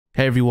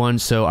Hey everyone,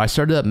 so I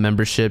started up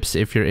memberships.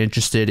 If you're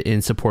interested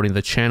in supporting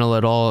the channel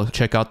at all,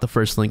 check out the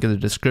first link in the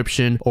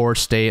description or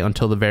stay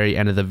until the very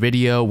end of the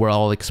video where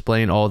I'll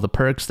explain all the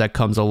perks that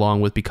comes along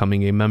with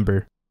becoming a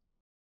member.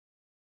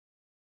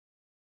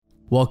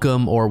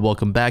 Welcome or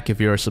welcome back if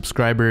you're a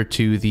subscriber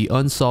to the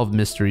Unsolved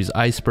Mysteries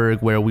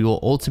Iceberg, where we will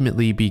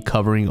ultimately be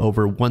covering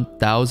over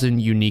 1,000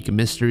 unique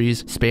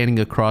mysteries spanning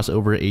across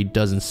over a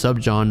dozen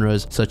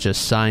subgenres such as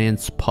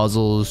science,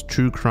 puzzles,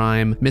 true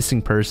crime,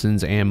 missing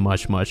persons, and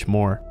much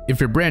more.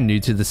 If you're brand new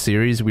to the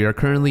series, we are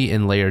currently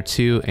in layer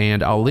 2,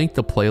 and I'll link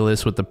the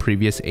playlist with the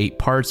previous 8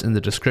 parts in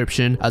the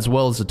description as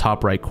well as the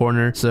top right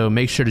corner, so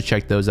make sure to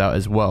check those out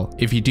as well.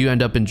 If you do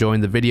end up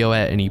enjoying the video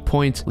at any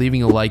point,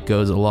 leaving a like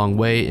goes a long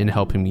way in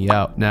helping me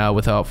out. Now,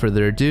 without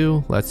further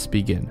ado, let's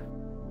begin.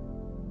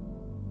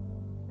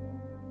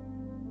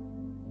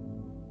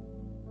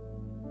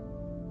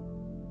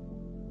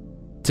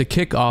 To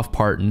kick off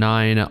part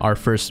 9, our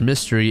first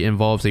mystery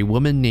involves a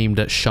woman named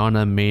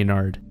Shauna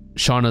Maynard.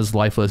 Shauna's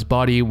lifeless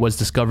body was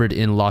discovered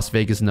in Las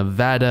Vegas,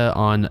 Nevada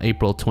on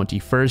April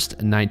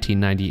 21st,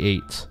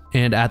 1998.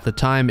 And at the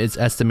time, it's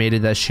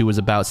estimated that she was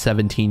about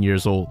 17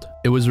 years old.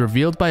 It was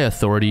revealed by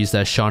authorities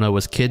that Shauna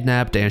was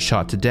kidnapped and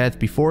shot to death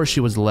before she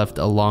was left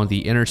along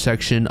the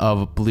intersection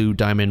of Blue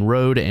Diamond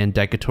Road and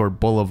Decatur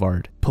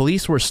Boulevard.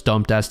 Police were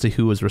stumped as to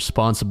who was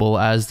responsible,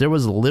 as there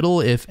was little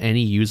if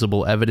any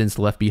usable evidence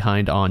left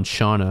behind on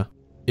Shauna.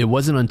 It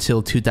wasn't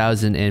until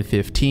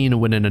 2015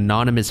 when an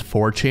anonymous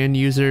 4chan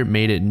user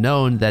made it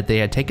known that they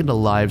had taken the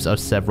lives of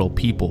several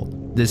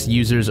people. This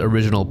user's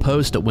original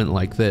post went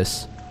like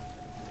this: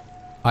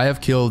 I have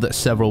killed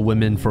several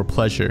women for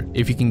pleasure.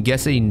 If you can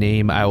guess a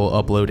name, I will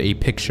upload a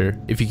picture.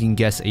 If you can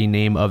guess a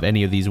name of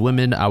any of these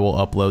women, I will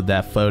upload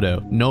that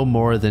photo. No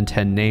more than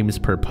 10 names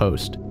per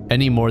post.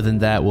 Any more than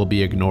that will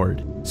be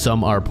ignored.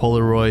 Some are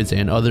Polaroids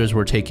and others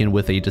were taken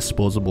with a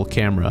disposable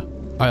camera.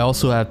 I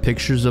also have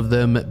pictures of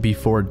them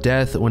before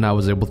death when I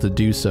was able to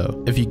do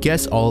so. If you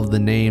guess all of the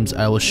names,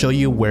 I will show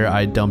you where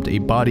I dumped a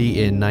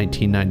body in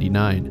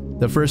 1999.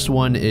 The first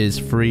one is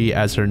free,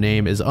 as her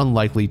name is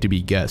unlikely to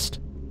be guessed.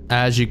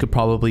 As you could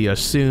probably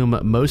assume,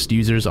 most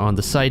users on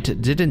the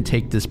site didn't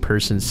take this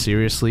person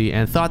seriously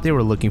and thought they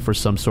were looking for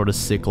some sort of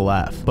sick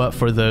laugh. But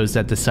for those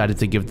that decided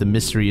to give the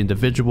mystery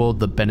individual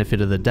the benefit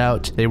of the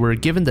doubt, they were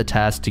given the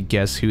task to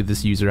guess who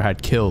this user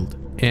had killed.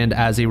 And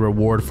as a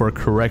reward for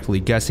correctly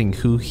guessing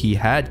who he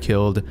had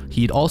killed,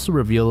 he'd also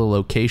reveal the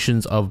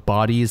locations of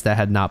bodies that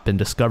had not been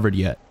discovered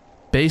yet.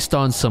 Based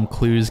on some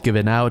clues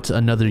given out,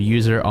 another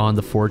user on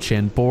the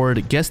 4chan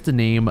board guessed the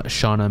name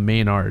Shauna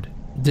Maynard.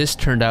 This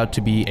turned out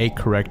to be a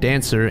correct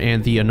answer,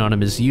 and the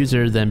anonymous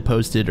user then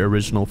posted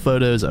original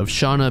photos of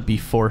Shauna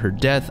before her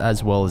death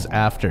as well as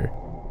after.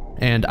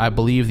 And I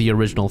believe the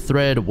original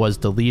thread was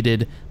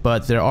deleted,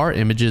 but there are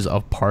images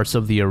of parts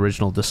of the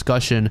original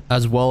discussion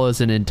as well as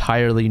an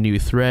entirely new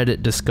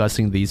thread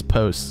discussing these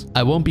posts.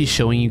 I won't be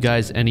showing you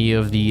guys any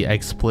of the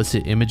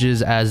explicit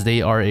images as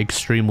they are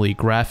extremely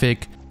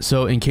graphic,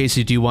 so in case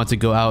you do want to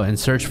go out and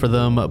search for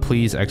them,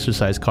 please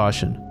exercise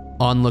caution.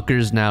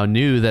 Onlookers now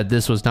knew that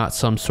this was not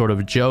some sort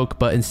of joke,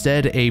 but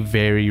instead a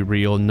very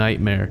real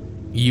nightmare.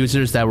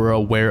 Users that were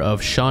aware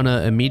of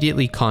Shauna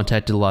immediately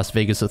contacted Las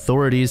Vegas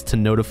authorities to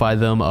notify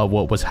them of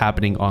what was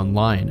happening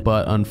online,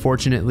 but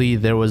unfortunately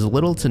there was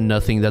little to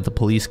nothing that the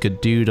police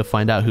could do to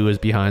find out who was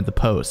behind the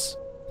posts.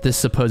 This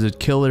supposed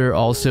killer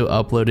also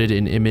uploaded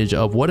an image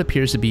of what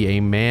appears to be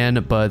a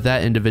man, but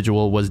that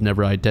individual was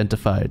never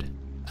identified.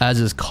 As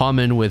is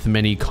common with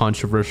many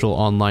controversial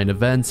online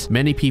events,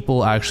 many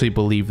people actually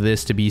believe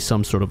this to be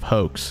some sort of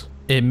hoax.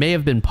 It may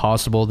have been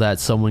possible that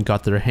someone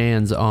got their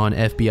hands on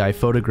FBI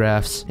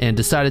photographs and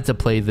decided to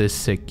play this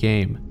sick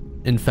game.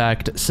 In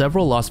fact,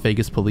 several Las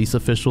Vegas police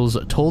officials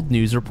told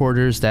news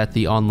reporters that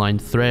the online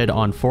thread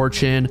on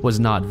 4chan was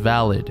not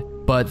valid,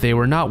 but they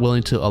were not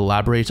willing to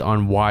elaborate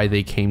on why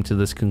they came to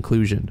this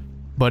conclusion.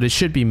 But it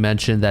should be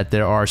mentioned that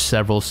there are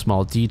several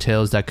small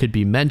details that could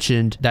be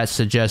mentioned that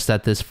suggest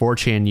that this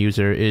 4chan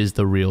user is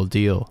the real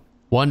deal.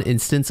 One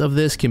instance of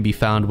this can be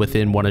found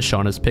within one of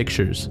Shauna's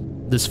pictures.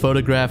 This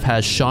photograph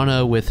has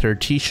Shauna with her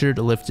t-shirt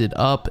lifted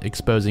up,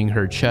 exposing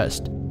her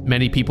chest.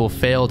 Many people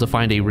fail to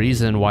find a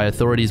reason why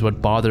authorities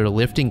would bother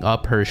lifting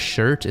up her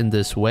shirt in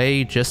this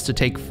way just to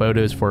take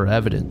photos for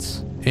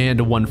evidence.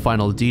 And one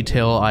final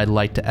detail I'd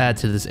like to add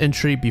to this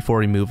entry before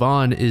we move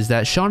on is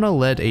that Shauna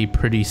led a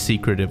pretty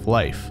secretive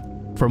life.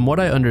 From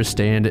what I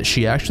understand,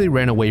 she actually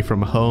ran away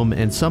from home,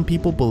 and some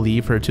people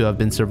believe her to have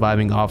been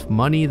surviving off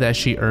money that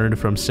she earned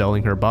from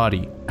selling her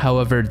body.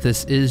 However,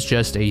 this is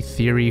just a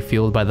theory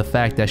fueled by the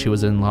fact that she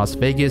was in Las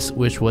Vegas,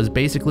 which was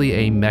basically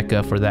a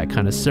mecca for that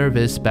kind of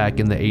service back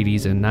in the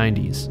 80s and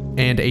 90s.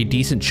 And a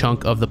decent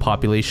chunk of the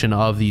population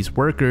of these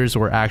workers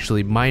were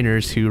actually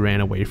minors who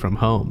ran away from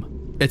home.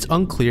 It's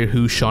unclear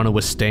who Shauna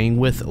was staying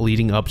with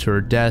leading up to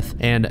her death,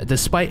 and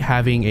despite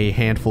having a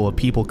handful of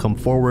people come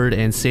forward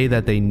and say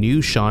that they knew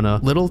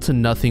Shauna, little to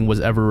nothing was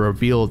ever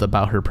revealed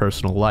about her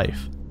personal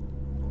life.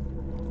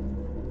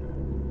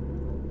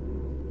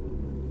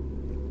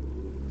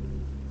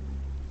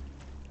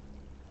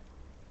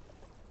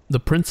 The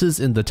Princes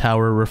in the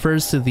Tower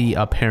refers to the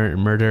apparent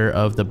murder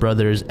of the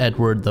brothers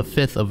Edward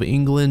V of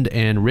England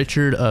and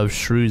Richard of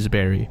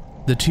Shrewsbury.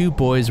 The two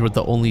boys were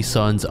the only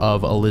sons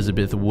of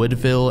Elizabeth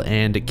Woodville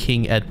and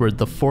King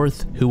Edward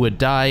IV, who would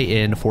die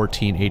in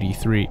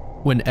 1483.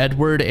 When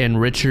Edward and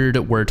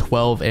Richard were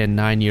 12 and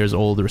 9 years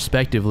old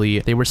respectively,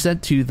 they were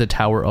sent to the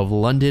Tower of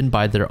London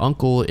by their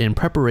uncle in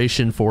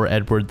preparation for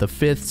Edward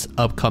V's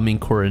upcoming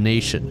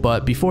coronation.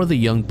 But before the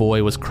young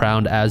boy was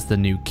crowned as the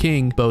new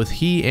king, both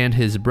he and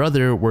his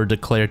brother were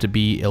declared to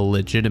be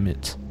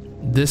illegitimate.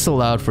 This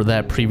allowed for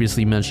that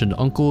previously mentioned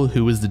uncle,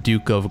 who was the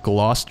Duke of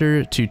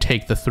Gloucester, to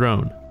take the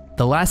throne.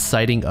 The last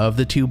sighting of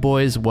the two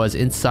boys was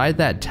inside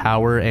that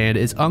tower, and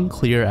it's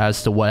unclear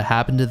as to what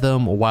happened to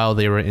them while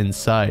they were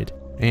inside.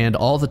 And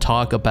all the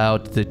talk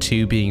about the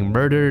two being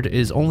murdered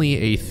is only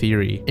a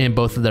theory, and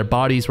both of their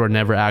bodies were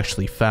never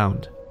actually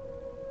found.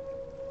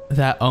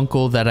 That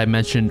uncle that I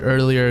mentioned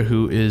earlier,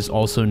 who is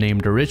also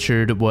named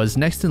Richard, was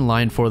next in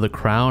line for the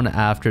crown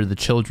after the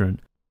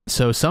children.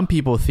 So some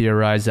people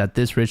theorize that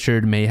this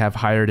Richard may have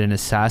hired an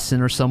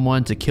assassin or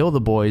someone to kill the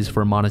boys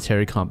for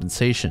monetary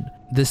compensation.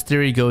 This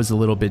theory goes a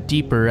little bit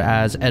deeper,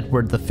 as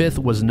Edward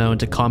V was known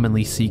to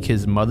commonly seek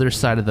his mother's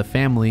side of the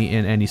family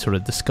in any sort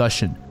of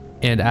discussion.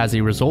 And as a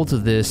result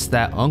of this,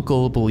 that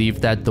uncle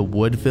believed that the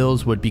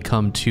Woodvilles would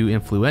become too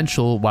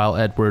influential while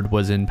Edward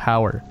was in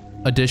power.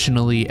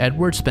 Additionally,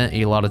 Edward spent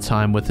a lot of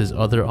time with his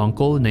other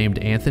uncle named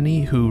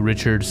Anthony, who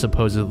Richard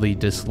supposedly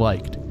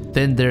disliked.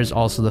 Then there's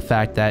also the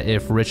fact that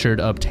if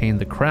Richard obtained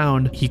the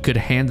crown, he could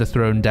hand the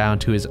throne down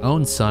to his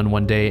own son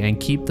one day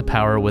and keep the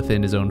power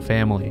within his own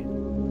family.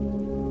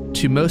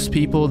 To most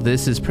people,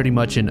 this is pretty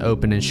much an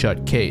open and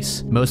shut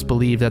case. Most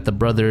believe that the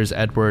brothers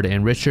Edward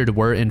and Richard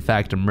were in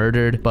fact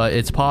murdered, but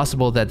it's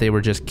possible that they were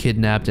just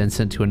kidnapped and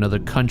sent to another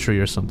country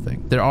or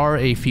something. There are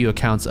a few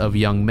accounts of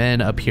young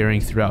men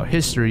appearing throughout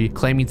history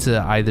claiming to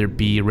either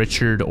be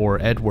Richard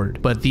or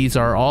Edward, but these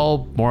are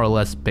all more or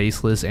less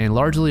baseless and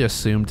largely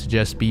assumed to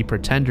just be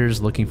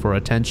pretenders looking for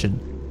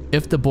attention.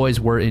 If the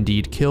boys were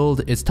indeed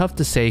killed, it's tough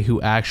to say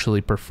who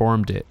actually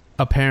performed it.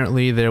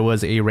 Apparently, there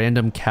was a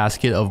random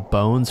casket of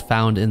bones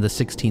found in the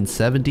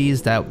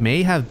 1670s that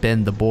may have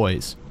been the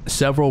boys.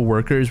 Several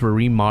workers were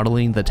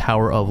remodeling the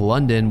Tower of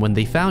London when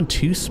they found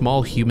two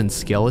small human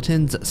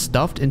skeletons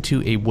stuffed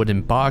into a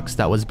wooden box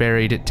that was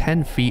buried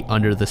 10 feet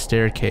under the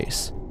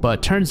staircase.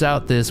 But turns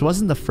out this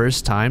wasn't the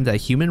first time that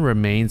human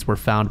remains were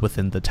found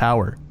within the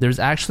tower. There's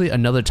actually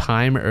another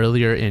time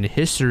earlier in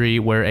history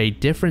where a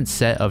different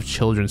set of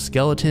children's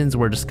skeletons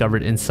were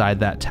discovered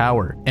inside that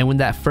tower. And when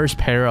that first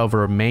pair of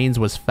remains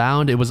was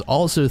found, it was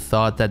also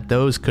thought that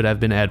those could have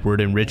been Edward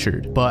and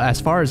Richard. But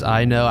as far as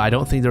I know, I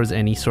don't think there was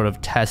any sort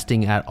of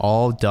testing at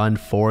all done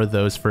for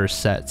those first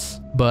sets.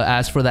 But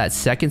as for that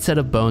second set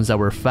of bones that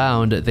were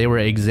found, they were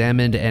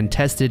examined and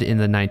tested in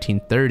the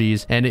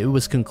 1930s, and it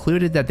was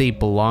concluded that they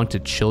belonged to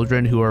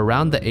children who were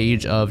around the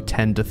age of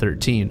 10 to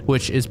 13,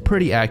 which is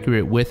pretty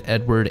accurate with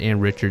Edward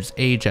and Richard's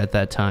age at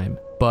that time.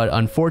 But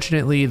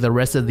unfortunately, the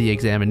rest of the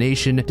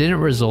examination didn't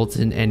result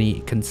in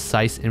any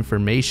concise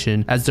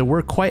information, as there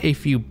were quite a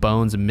few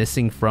bones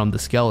missing from the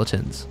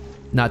skeletons.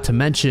 Not to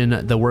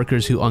mention, the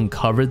workers who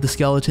uncovered the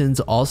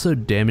skeletons also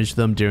damaged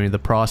them during the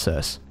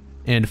process.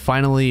 And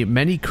finally,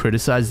 many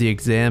criticized the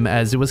exam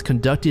as it was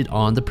conducted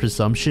on the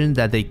presumption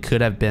that they could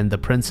have been the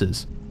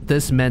princes.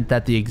 This meant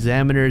that the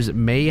examiners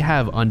may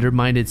have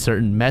undermined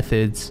certain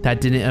methods that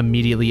didn't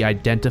immediately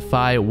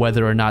identify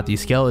whether or not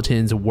these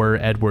skeletons were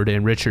Edward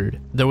and Richard.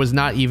 There was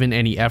not even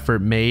any effort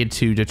made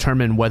to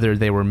determine whether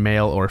they were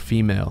male or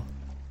female.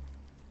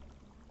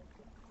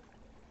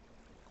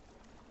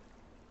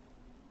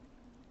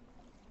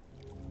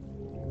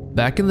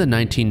 Back in the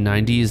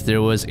 1990s,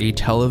 there was a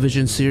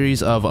television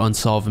series of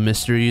unsolved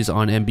mysteries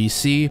on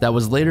NBC that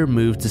was later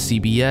moved to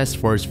CBS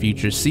for its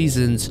future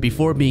seasons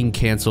before being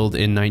cancelled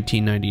in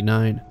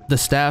 1999. The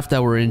staff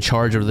that were in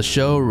charge of the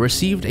show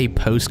received a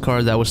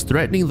postcard that was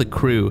threatening the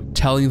crew,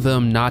 telling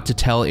them not to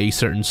tell a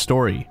certain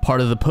story.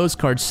 Part of the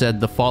postcard said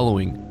the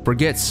following: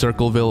 "Forget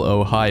Circleville,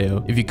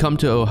 Ohio. If you come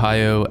to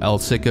Ohio, El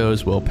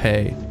Sickos will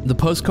pay." The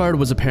postcard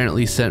was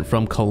apparently sent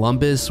from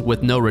Columbus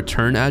with no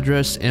return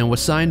address and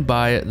was signed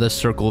by the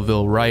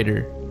Circleville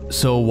writer.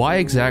 So why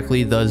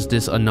exactly does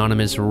this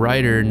anonymous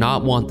writer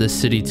not want this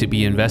city to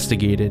be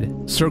investigated?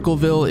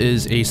 Circleville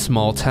is a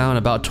small town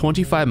about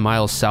 25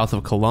 miles south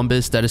of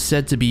Columbus that is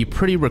said to be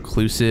pretty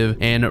reclusive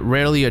and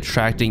rarely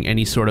attracting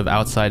any sort of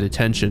outside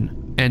attention.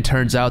 And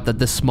turns out that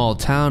this small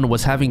town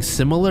was having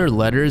similar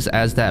letters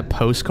as that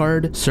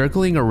postcard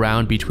circling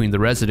around between the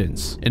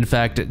residents. In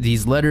fact,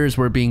 these letters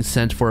were being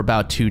sent for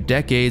about 2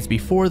 decades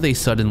before they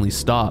suddenly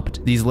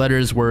stopped. These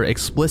letters were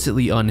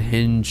explicitly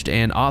unhinged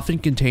and often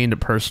contained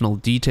personal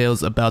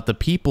details about the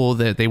people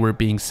that they were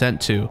being sent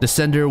to. The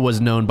sender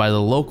was known by the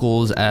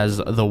locals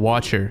as the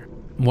Watcher.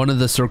 One of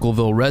the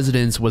Circleville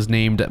residents was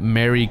named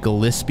Mary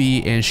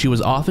Gillespie, and she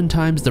was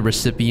oftentimes the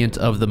recipient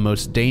of the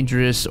most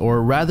dangerous,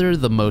 or rather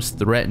the most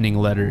threatening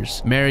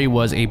letters. Mary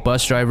was a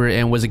bus driver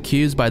and was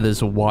accused by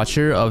this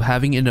watcher of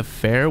having an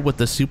affair with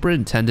the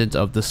superintendent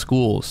of the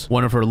schools.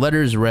 One of her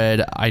letters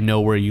read, "I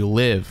know where you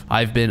live.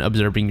 I've been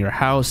observing your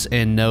house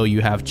and know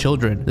you have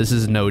children. This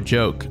is no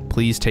joke.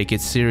 Please take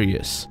it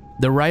serious."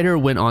 The writer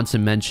went on to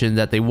mention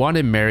that they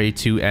wanted Mary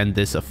to end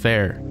this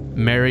affair.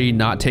 Mary,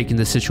 not taking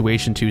the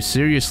situation too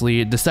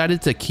seriously,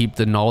 decided to keep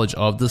the knowledge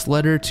of this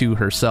letter to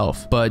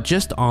herself, but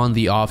just on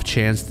the off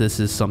chance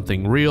this is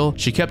something real,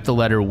 she kept the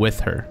letter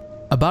with her.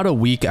 About a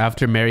week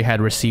after Mary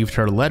had received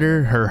her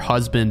letter, her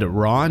husband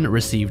Ron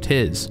received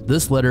his.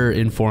 This letter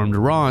informed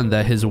Ron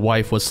that his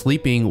wife was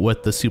sleeping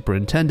with the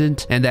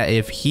superintendent and that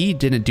if he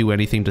didn't do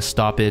anything to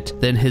stop it,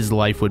 then his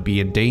life would be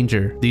in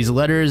danger. These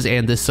letters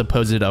and this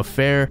supposed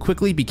affair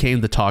quickly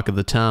became the talk of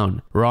the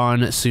town.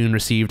 Ron soon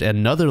received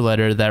another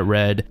letter that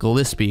read,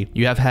 "Gillespie,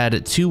 you have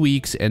had 2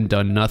 weeks and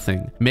done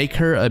nothing. Make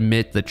her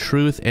admit the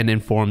truth and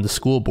inform the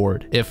school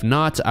board. If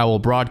not, I will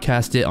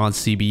broadcast it on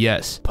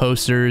CBS,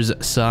 posters,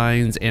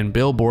 signs, and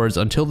billboards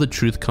until the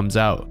truth comes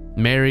out."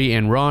 Mary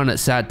and Ron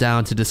sat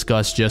down to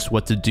discuss just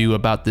what to do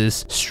about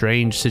this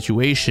strange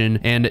situation,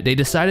 and they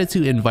decided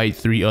to invite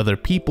 3 other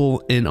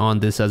people in on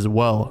this as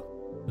well.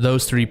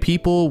 Those 3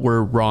 people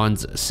were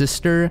Ron's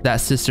sister,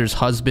 that sister's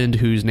husband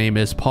whose name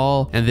is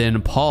Paul, and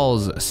then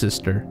Paul's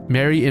sister.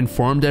 Mary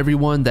informed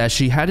everyone that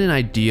she had an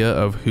idea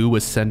of who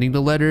was sending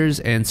the letters,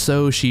 and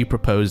so she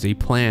proposed a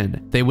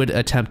plan. They would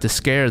attempt to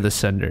scare the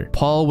sender.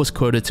 Paul was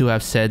quoted to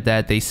have said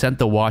that they sent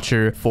the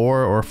watcher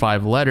 4 or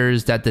 5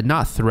 letters that did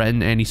not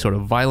threaten any sort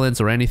of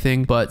violence or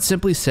anything, but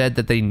simply said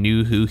that they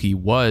knew who he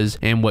was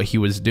and what he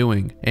was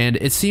doing. And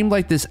it seemed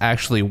like this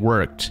actually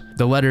worked.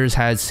 The letters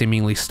had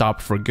seemingly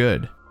stopped for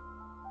good.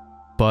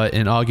 But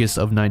in August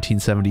of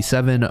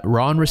 1977,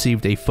 Ron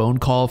received a phone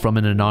call from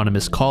an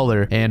anonymous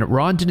caller, and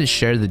Ron didn't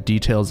share the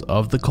details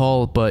of the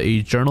call, but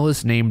a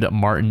journalist named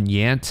Martin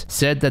Yant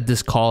said that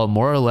this call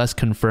more or less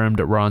confirmed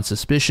Ron's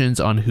suspicions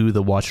on who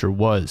the watcher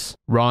was.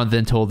 Ron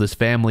then told his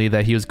family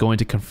that he was going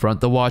to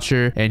confront the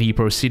watcher, and he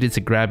proceeded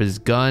to grab his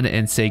gun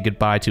and say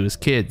goodbye to his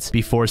kids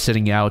before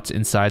setting out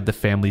inside the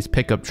family's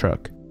pickup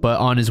truck. But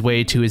on his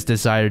way to his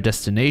desired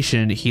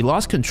destination, he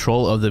lost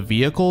control of the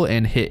vehicle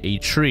and hit a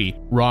tree.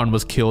 Ron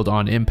was killed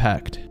on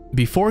impact.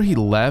 Before he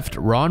left,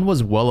 Ron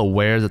was well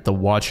aware that the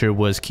watcher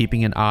was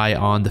keeping an eye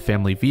on the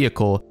family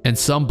vehicle, and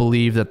some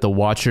believe that the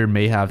watcher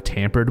may have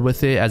tampered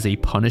with it as a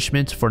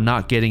punishment for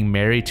not getting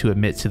Mary to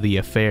admit to the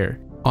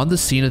affair. On the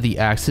scene of the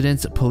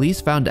accident,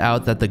 police found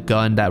out that the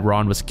gun that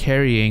Ron was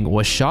carrying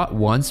was shot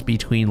once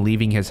between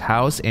leaving his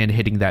house and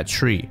hitting that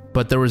tree,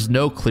 but there was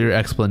no clear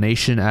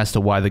explanation as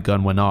to why the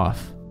gun went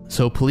off.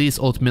 So police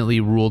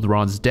ultimately ruled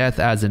Ron's death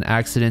as an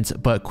accident,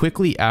 but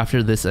quickly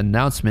after this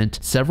announcement,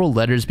 several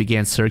letters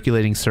began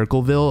circulating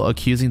Circleville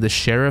accusing the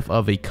sheriff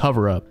of a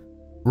cover-up.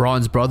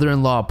 Ron's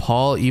brother-in-law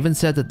Paul even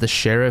said that the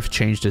sheriff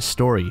changed his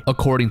story.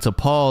 According to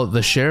Paul,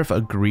 the sheriff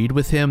agreed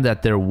with him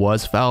that there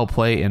was foul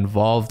play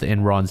involved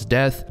in Ron's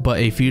death, but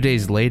a few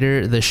days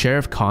later, the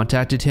sheriff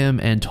contacted him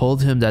and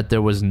told him that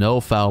there was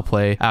no foul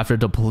play after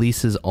the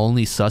police's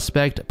only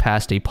suspect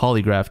passed a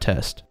polygraph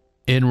test.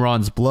 In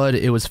Ron's blood,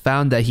 it was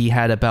found that he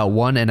had about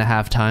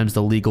 1.5 times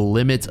the legal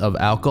limit of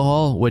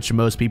alcohol, which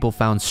most people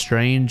found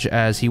strange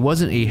as he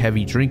wasn't a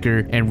heavy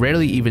drinker and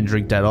rarely even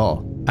drank at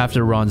all.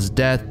 After Ron's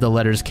death, the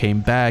letters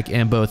came back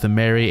and both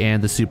Mary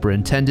and the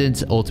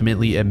superintendent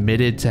ultimately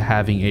admitted to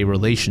having a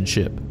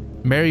relationship.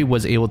 Mary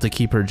was able to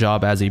keep her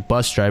job as a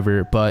bus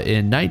driver, but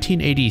in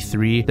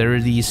 1983, there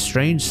were these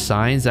strange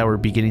signs that were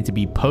beginning to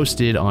be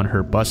posted on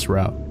her bus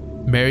route.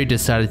 Mary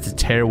decided to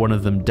tear one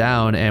of them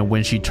down, and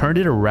when she turned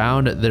it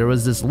around, there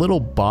was this little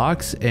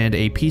box and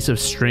a piece of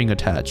string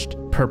attached.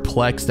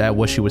 Perplexed at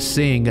what she was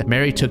seeing,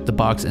 Mary took the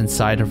box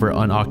inside of her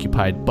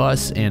unoccupied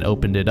bus and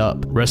opened it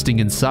up. Resting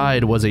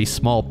inside was a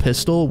small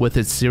pistol with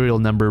its serial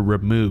number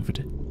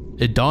removed.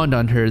 It dawned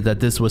on her that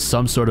this was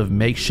some sort of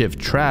makeshift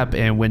trap,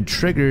 and when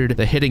triggered,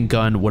 the hidden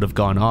gun would have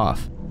gone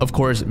off. Of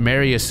course,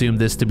 Mary assumed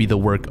this to be the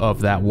work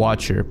of that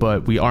watcher,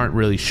 but we aren't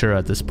really sure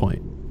at this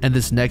point. And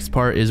this next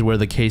part is where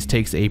the case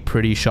takes a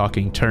pretty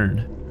shocking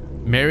turn.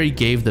 Mary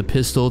gave the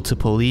pistol to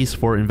police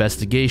for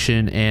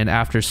investigation, and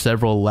after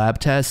several lab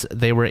tests,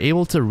 they were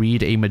able to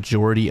read a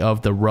majority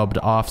of the rubbed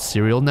off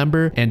serial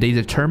number, and they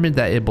determined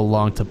that it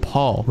belonged to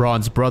Paul,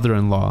 Ron's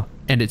brother-in-law.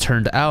 And it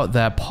turned out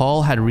that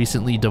Paul had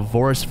recently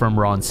divorced from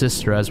Ron's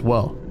sister as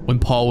well. When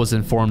Paul was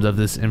informed of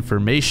this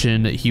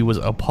information, he was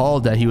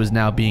appalled that he was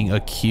now being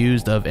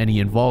accused of any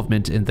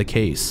involvement in the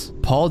case.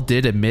 Paul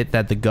did admit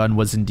that the gun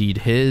was indeed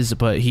his,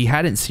 but he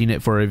hadn't seen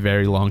it for a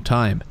very long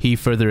time. He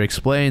further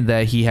explained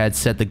that he had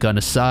set the gun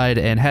aside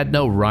and had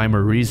no rhyme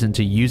or reason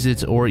to use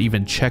it or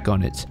even check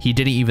on it. He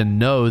didn't even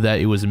know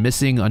that it was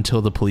missing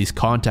until the police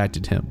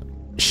contacted him.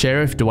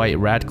 Sheriff Dwight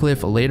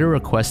Radcliffe later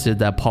requested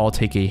that Paul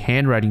take a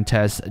handwriting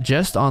test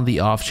just on the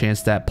off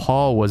chance that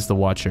Paul was the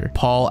watcher.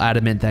 Paul,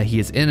 adamant that he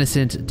is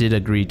innocent, did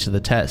agree to the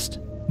test.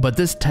 But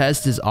this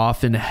test is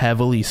often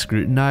heavily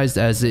scrutinized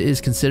as it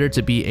is considered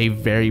to be a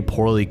very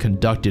poorly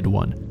conducted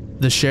one.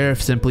 The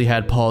sheriff simply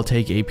had Paul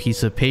take a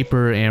piece of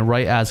paper and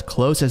write as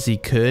close as he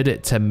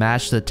could to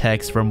match the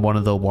text from one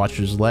of the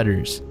watcher's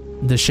letters.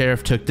 The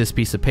sheriff took this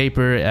piece of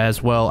paper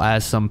as well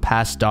as some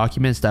past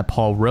documents that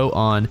Paul wrote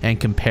on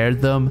and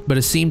compared them, but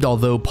it seemed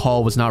although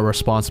Paul was not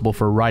responsible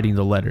for writing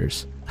the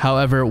letters.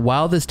 However,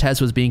 while this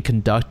test was being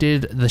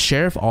conducted, the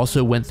sheriff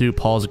also went through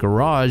Paul's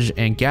garage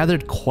and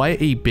gathered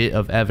quite a bit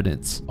of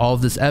evidence. All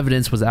of this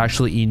evidence was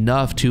actually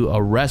enough to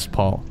arrest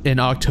Paul. In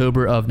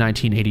October of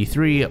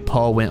 1983,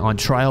 Paul went on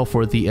trial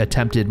for the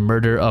attempted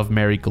murder of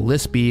Mary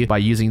Gillespie by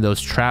using those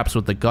traps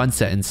with the gun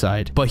set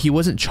inside, but he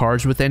wasn't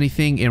charged with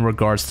anything in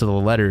regards to the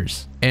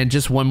letters. And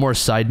just one more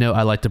side note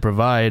I like to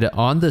provide,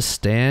 on the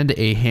stand,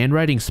 a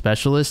handwriting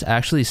specialist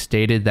actually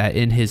stated that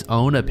in his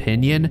own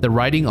opinion, the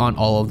writing on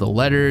all of the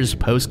letters,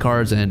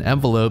 postcards, and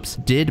envelopes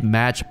did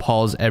match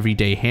Paul's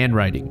everyday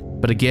handwriting.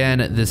 But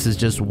again, this is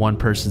just one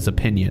person's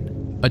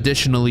opinion.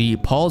 Additionally,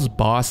 Paul's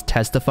boss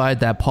testified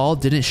that Paul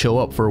didn't show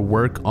up for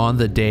work on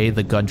the day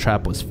the gun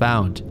trap was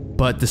found.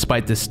 But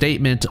despite this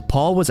statement,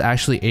 Paul was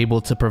actually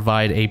able to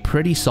provide a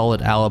pretty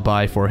solid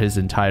alibi for his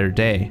entire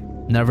day.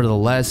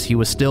 Nevertheless, he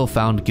was still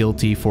found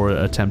guilty for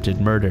attempted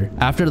murder.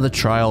 After the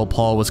trial,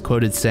 Paul was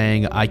quoted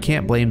saying, "I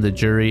can't blame the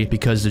jury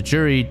because the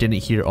jury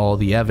didn't hear all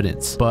the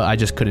evidence, but I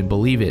just couldn't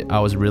believe it. I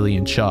was really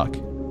in shock."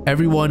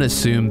 Everyone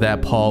assumed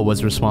that Paul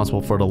was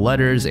responsible for the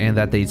letters and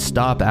that they'd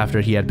stop after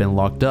he had been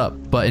locked up,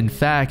 but in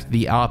fact,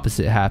 the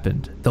opposite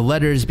happened. The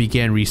letters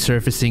began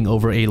resurfacing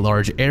over a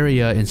large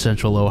area in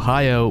central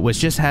Ohio, which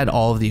just had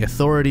all of the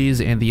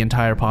authorities and the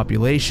entire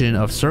population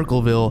of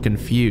Circleville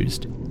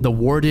confused. The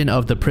warden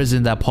of the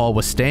prison that Paul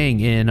was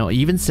staying in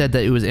even said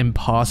that it was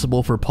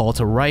impossible for Paul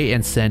to write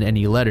and send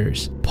any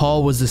letters.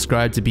 Paul was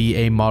described to be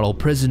a model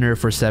prisoner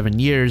for 7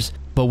 years,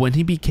 but when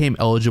he became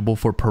eligible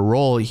for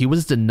parole, he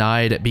was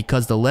denied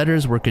because the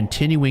letters were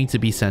continuing to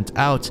be sent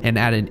out and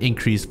at an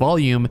increased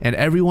volume, and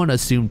everyone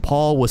assumed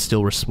Paul was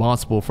still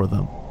responsible for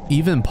them.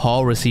 Even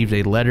Paul received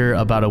a letter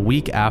about a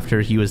week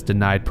after he was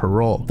denied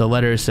parole. The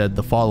letter said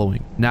the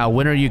following: "Now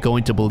when are you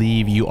going to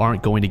believe you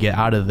aren't going to get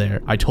out of there?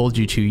 I told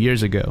you 2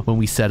 years ago. When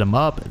we set them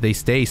up, they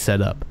stay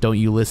set up. Don't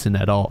you listen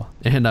at all."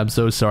 And I'm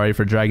so sorry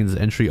for dragging this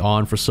entry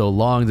on for so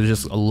long. There's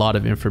just a lot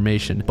of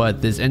information,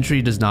 but this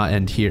entry does not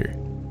end here.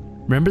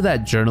 Remember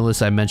that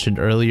journalist I mentioned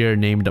earlier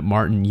named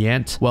Martin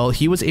Yant? Well,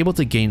 he was able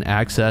to gain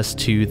access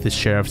to the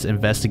sheriff's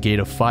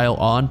investigative file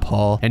on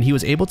Paul, and he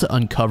was able to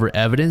uncover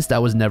evidence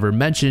that was never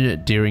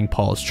mentioned during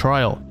Paul's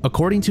trial.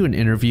 According to an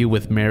interview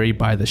with Mary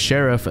by the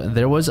sheriff,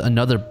 there was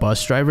another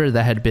bus driver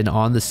that had been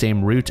on the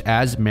same route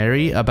as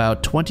Mary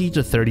about 20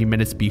 to 30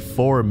 minutes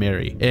before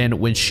Mary, and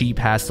when she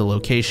passed the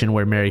location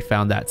where Mary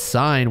found that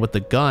sign with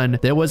the gun,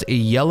 there was a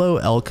yellow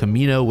El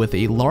Camino with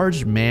a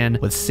large man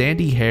with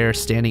sandy hair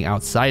standing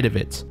outside of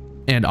it.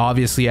 And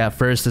obviously at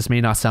first this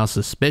may not sound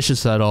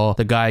suspicious at all,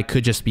 the guy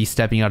could just be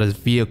stepping out of his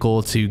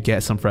vehicle to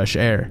get some fresh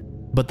air.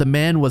 But the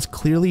man was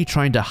clearly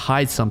trying to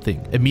hide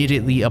something.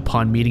 Immediately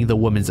upon meeting the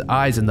woman's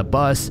eyes in the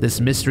bus,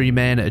 this mystery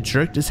man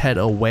jerked his head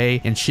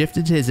away and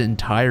shifted his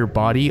entire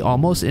body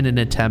almost in an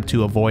attempt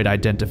to avoid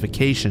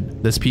identification.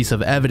 This piece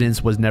of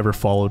evidence was never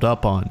followed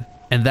up on.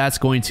 And that's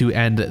going to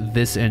end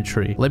this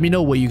entry. Let me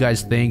know what you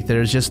guys think.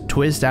 There's just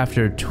twist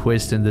after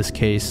twist in this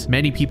case.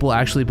 Many people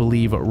actually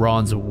believe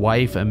Ron's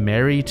wife,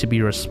 Mary, to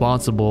be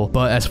responsible,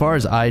 but as far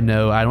as I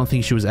know, I don't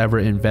think she was ever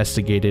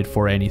investigated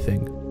for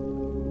anything.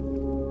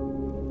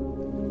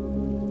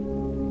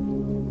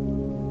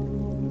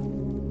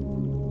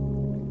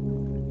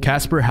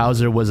 Kaspar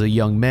Hauser was a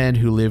young man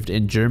who lived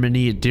in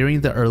Germany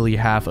during the early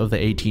half of the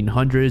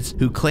 1800s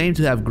who claimed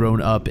to have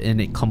grown up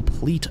in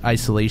complete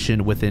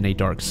isolation within a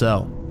dark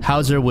cell.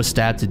 Hauser was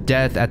stabbed to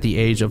death at the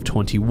age of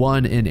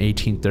 21 in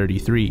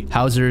 1833.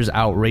 Hauser's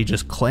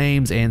outrageous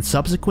claims and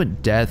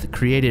subsequent death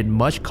created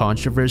much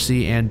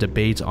controversy and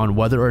debate on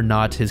whether or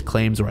not his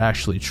claims were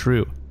actually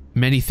true.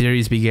 Many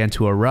theories began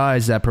to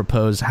arise that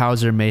proposed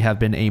Hauser may have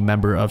been a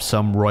member of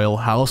some royal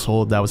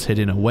household that was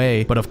hidden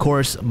away, but of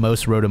course,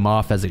 most wrote him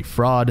off as a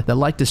fraud that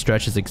liked to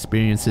stretch his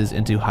experiences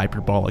into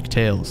hyperbolic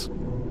tales.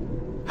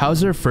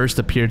 Hauser first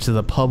appeared to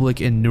the public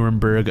in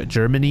Nuremberg,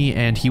 Germany,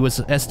 and he was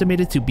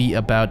estimated to be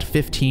about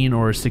 15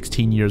 or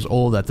 16 years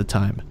old at the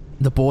time.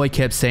 The boy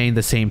kept saying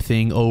the same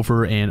thing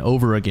over and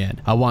over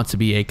again: "I want to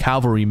be a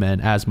cavalryman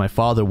as my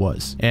father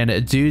was."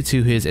 And due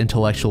to his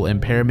intellectual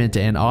impairment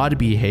and odd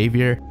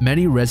behavior,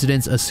 many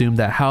residents assumed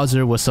that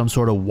Hauser was some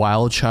sort of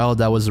wild child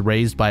that was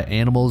raised by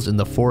animals in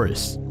the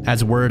forest.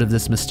 As word of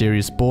this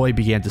mysterious boy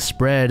began to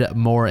spread,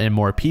 more and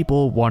more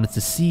people wanted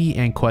to see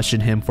and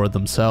question him for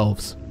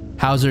themselves.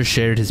 Hauser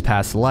shared his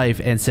past life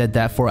and said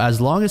that for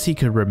as long as he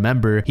could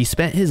remember, he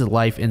spent his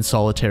life in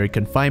solitary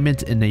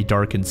confinement in a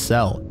darkened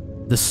cell.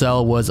 The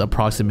cell was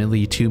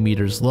approximately 2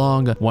 meters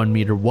long, 1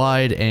 meter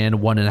wide,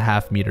 and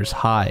 1.5 meters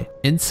high.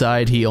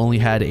 Inside, he only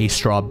had a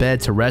straw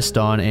bed to rest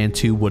on and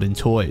 2 wooden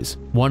toys,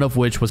 one of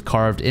which was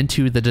carved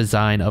into the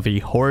design of a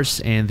horse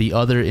and the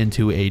other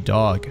into a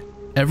dog.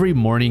 Every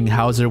morning,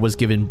 Hauser was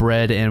given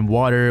bread and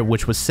water,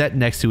 which was set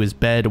next to his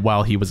bed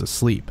while he was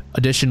asleep.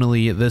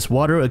 Additionally, this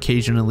water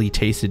occasionally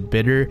tasted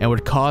bitter and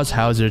would cause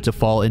Hauser to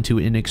fall into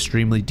an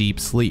extremely deep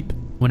sleep.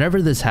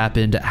 Whenever this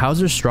happened,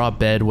 Hauser's straw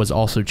bed was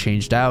also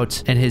changed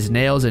out, and his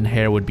nails and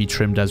hair would be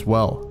trimmed as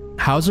well.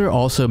 Hauser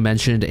also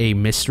mentioned a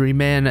mystery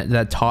man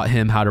that taught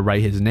him how to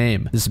write his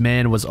name. This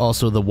man was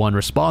also the one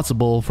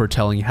responsible for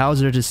telling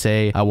Hauser to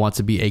say, "I want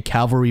to be a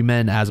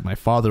cavalryman as my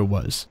father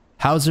was."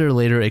 Hauser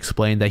later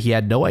explained that he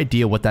had no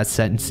idea what that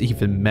sentence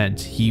even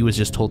meant, he was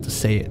just told to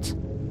say it.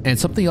 And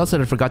something else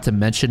that I forgot to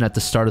mention at the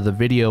start of the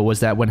video was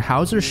that when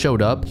Hauser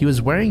showed up, he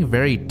was wearing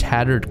very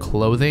tattered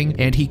clothing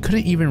and he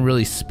couldn't even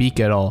really speak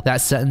at all.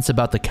 That sentence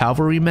about the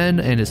cavalrymen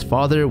and his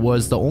father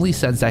was the only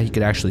sentence that he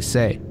could actually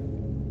say.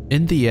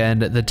 In the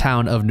end, the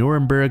town of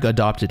Nuremberg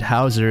adopted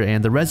Hauser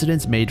and the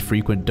residents made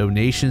frequent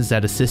donations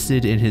that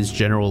assisted in his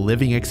general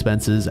living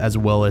expenses as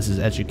well as his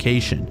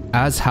education.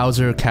 As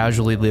Hauser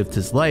casually lived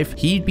his life,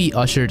 he'd be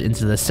ushered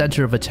into the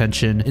center of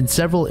attention in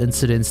several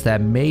incidents that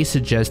may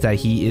suggest that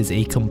he is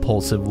a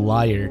compulsive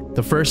liar.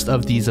 The first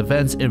of these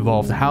events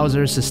involved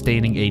Hauser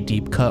sustaining a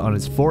deep cut on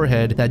his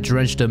forehead that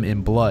drenched him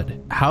in blood.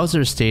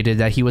 Hauser stated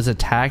that he was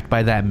attacked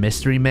by that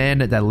mystery man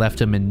that left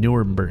him in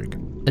Nuremberg.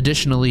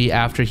 Additionally,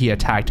 after he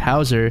attacked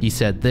Hauser, he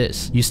said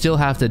this: "You still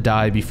have to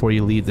die before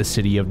you leave the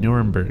city of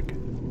Nuremberg."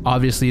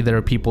 Obviously, there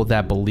are people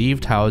that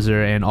believed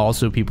Hauser and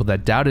also people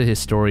that doubted his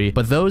story,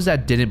 but those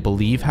that didn't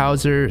believe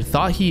Hauser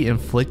thought he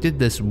inflicted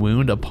this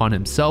wound upon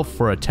himself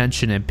for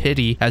attention and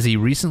pity, as he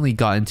recently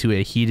got into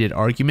a heated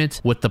argument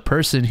with the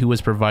person who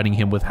was providing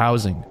him with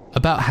housing.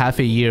 About half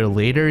a year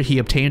later, he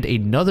obtained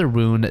another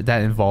wound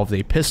that involved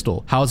a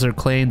pistol. Hauser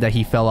claimed that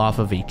he fell off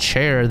of a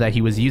chair that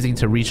he was using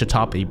to reach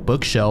atop a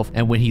bookshelf,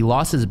 and when he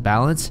lost his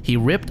balance, he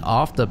ripped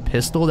off the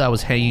pistol that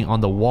was hanging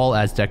on the wall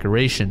as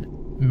decoration.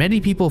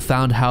 Many people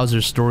found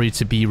Hauser's story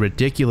to be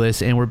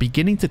ridiculous and were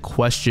beginning to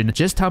question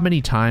just how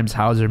many times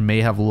Hauser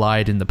may have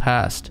lied in the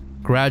past.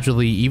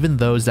 Gradually, even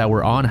those that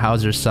were on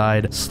Hauser's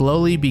side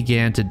slowly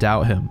began to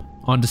doubt him.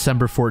 On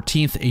December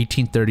 14th,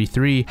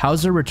 1833,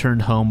 Hauser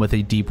returned home with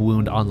a deep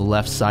wound on the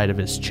left side of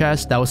his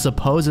chest that was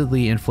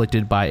supposedly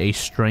inflicted by a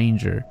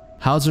stranger.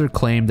 Hauser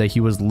claimed that he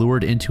was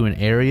lured into an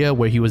area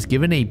where he was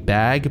given a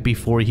bag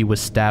before he was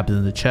stabbed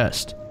in the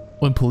chest.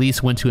 When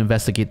police went to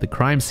investigate the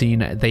crime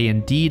scene, they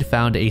indeed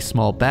found a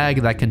small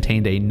bag that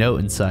contained a note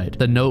inside.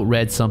 The note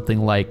read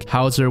something like,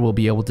 "Hauser will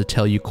be able to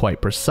tell you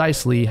quite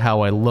precisely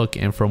how I look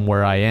and from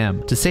where I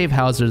am. To save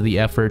Hauser the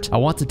effort, I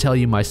want to tell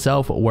you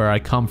myself where I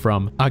come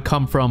from. I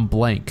come from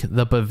blank,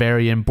 the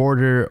Bavarian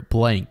border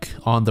blank,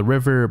 on the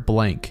river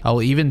blank. I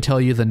will even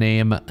tell you the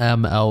name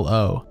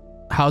MLO."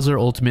 Hauser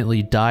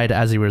ultimately died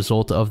as a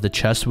result of the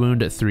chest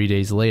wound 3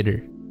 days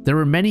later. There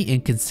were many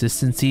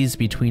inconsistencies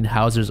between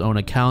Hauser's own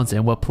accounts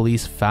and what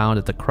police found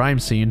at the crime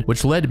scene,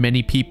 which led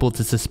many people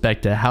to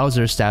suspect that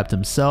Hauser stabbed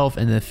himself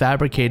and then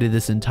fabricated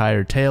this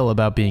entire tale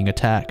about being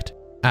attacked.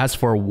 As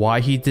for why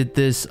he did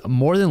this,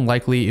 more than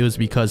likely it was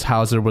because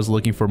Hauser was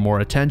looking for more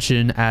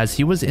attention, as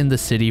he was in the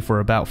city for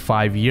about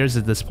 5 years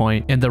at this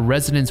point, and the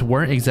residents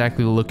weren't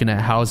exactly looking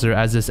at Hauser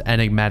as this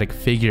enigmatic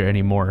figure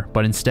anymore,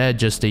 but instead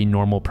just a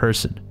normal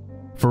person.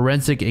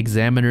 Forensic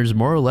examiners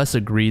more or less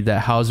agreed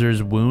that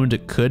Hauser's wound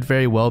could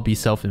very well be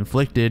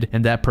self-inflicted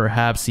and that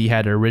perhaps he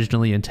had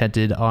originally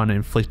intended on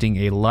inflicting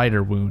a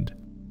lighter wound.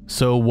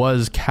 So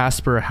was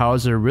Kaspar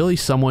Hauser really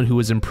someone who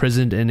was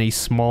imprisoned in a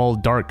small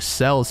dark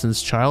cell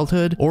since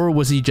childhood, or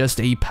was he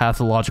just a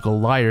pathological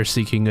liar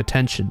seeking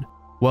attention?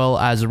 Well,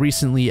 as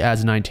recently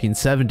as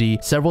 1970,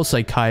 several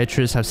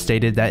psychiatrists have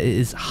stated that it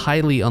is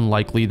highly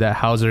unlikely that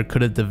Hauser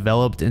could have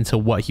developed into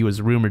what he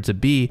was rumored to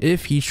be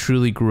if he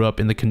truly grew up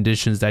in the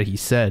conditions that he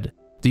said.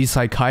 These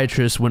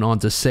psychiatrists went on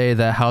to say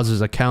that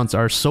Hauser's accounts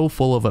are so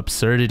full of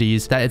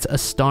absurdities that it's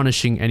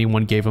astonishing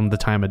anyone gave him the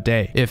time of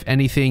day. If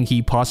anything,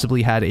 he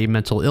possibly had a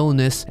mental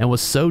illness and was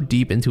so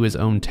deep into his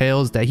own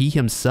tales that he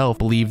himself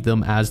believed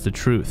them as the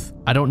truth.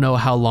 I don't know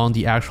how long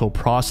the actual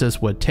process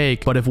would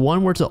take, but if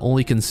one were to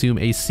only consume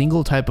a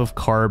single type of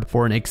carb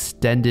for an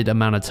extended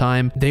amount of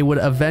time, they would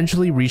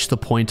eventually reach the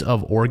point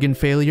of organ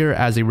failure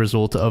as a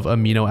result of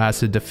amino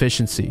acid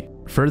deficiency.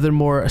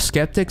 Furthermore,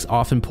 skeptics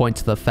often point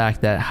to the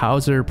fact that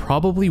Hauser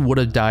probably would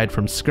have died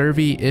from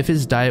scurvy if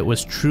his diet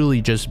was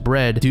truly just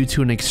bread due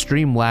to an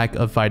extreme lack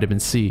of vitamin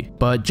C.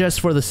 But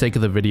just for the sake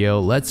of the video,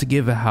 let's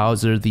give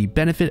Hauser the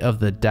benefit of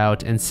the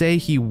doubt and say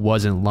he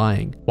wasn't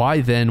lying.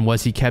 Why then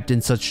was he kept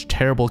in such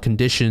terrible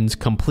conditions,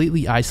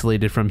 completely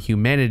isolated from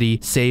humanity,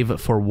 save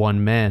for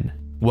one man?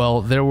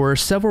 Well, there were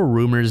several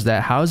rumors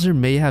that Hauser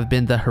may have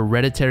been the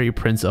hereditary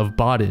prince of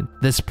Baden.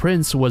 This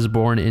prince was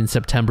born in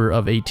September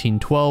of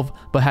 1812,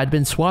 but had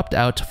been swapped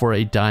out for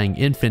a dying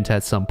infant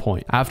at some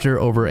point. After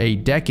over a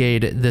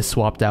decade, this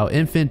swapped out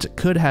infant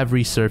could have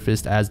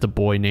resurfaced as the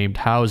boy named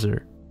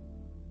Hauser.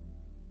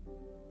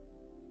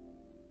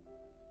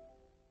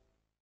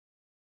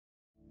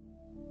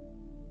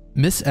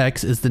 Miss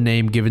X is the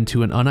name given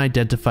to an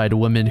unidentified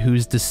woman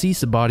whose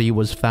deceased body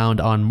was found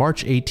on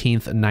March 18,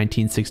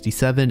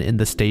 1967 in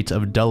the state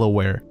of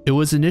Delaware. It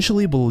was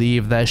initially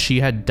believed that she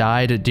had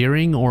died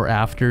during or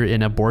after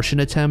an abortion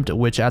attempt,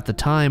 which at the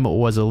time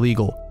was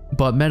illegal,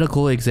 but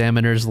medical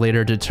examiners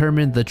later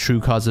determined the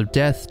true cause of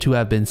death to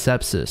have been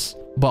sepsis.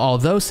 But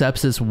although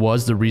sepsis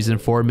was the reason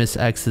for Miss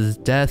X's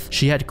death,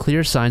 she had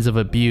clear signs of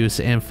abuse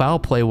and foul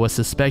play was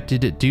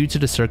suspected due to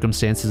the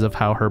circumstances of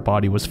how her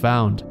body was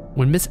found.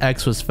 When Miss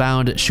X was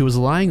found, she was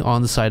lying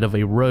on the side of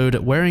a road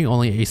wearing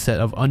only a set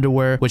of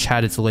underwear which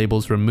had its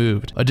labels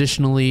removed.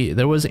 Additionally,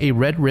 there was a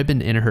red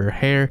ribbon in her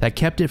hair that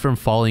kept it from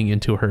falling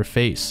into her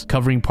face.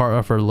 Covering part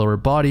of her lower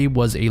body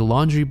was a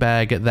laundry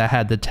bag that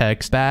had the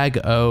text "Bag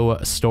O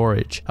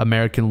Storage,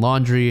 American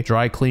Laundry,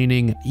 Dry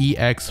Cleaning,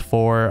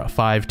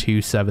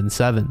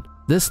 EX45277.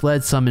 This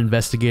led some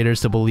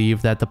investigators to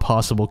believe that the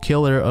possible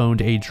killer owned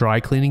a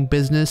dry cleaning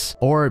business,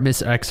 or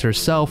Miss X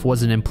herself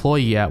was an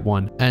employee at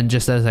one. And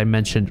just as I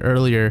mentioned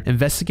earlier,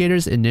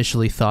 investigators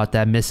initially thought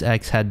that Miss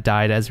X had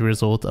died as a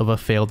result of a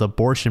failed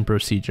abortion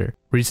procedure.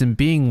 Reason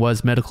being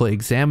was medical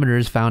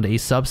examiners found a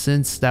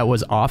substance that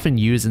was often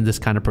used in this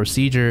kind of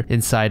procedure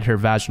inside her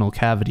vaginal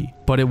cavity.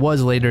 But it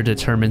was later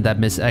determined that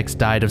Miss X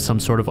died of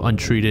some sort of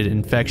untreated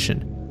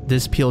infection.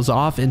 This peels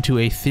off into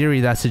a theory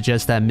that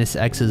suggests that Miss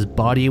X's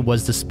body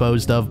was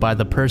disposed of by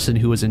the person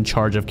who was in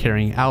charge of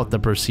carrying out the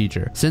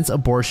procedure. Since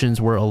abortions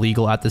were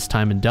illegal at this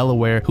time in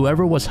Delaware,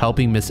 whoever was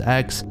helping Miss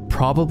X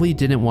probably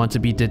didn't want to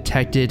be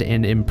detected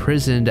and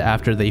imprisoned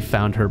after they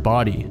found her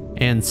body,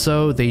 and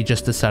so they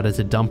just decided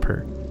to dump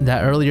her.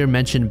 That earlier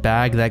mentioned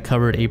bag that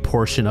covered a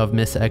portion of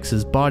Miss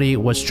X's body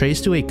was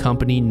traced to a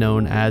company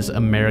known as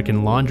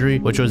American Laundry,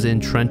 which was in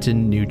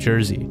Trenton, New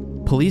Jersey.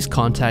 Police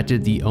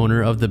contacted the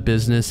owner of the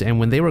business, and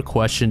when they were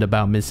questioned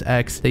about Miss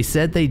X, they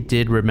said they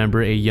did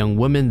remember a young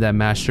woman that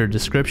matched her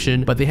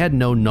description, but they had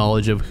no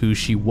knowledge of who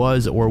she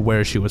was or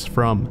where she was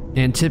from.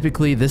 And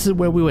typically, this is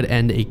where we would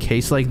end a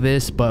case like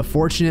this, but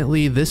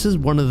fortunately, this is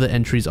one of the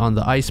entries on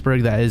the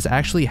iceberg that is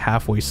actually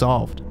halfway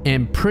solved.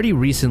 And pretty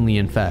recently,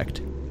 in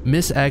fact.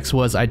 Miss X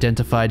was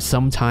identified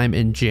sometime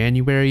in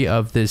January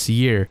of this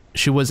year.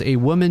 She was a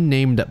woman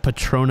named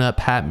Patrona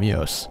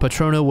Patmios.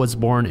 Patrona was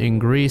born in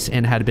Greece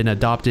and had been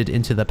adopted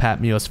into the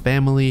Patmios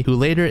family, who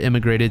later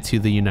immigrated to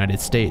the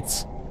United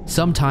States.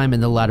 Sometime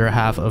in the latter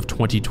half of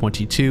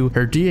 2022,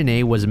 her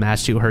DNA was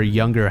matched to her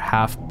younger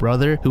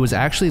half-brother, who was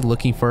actually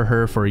looking for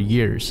her for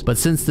years. But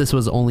since this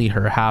was only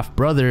her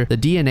half-brother, the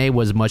DNA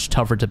was much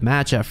tougher to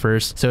match at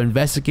first, so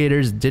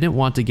investigators didn't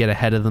want to get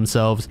ahead of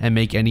themselves and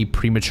make any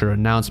premature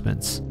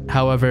announcements.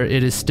 However,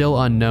 it is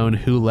still unknown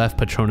who left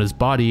Patrona's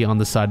body on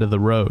the side of the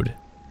road.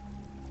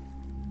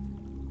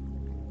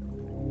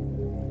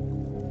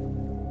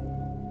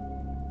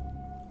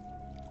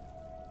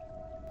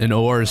 An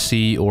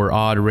ORC, or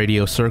odd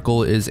radio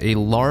circle, is a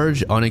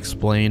large,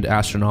 unexplained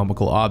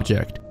astronomical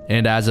object,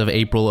 and as of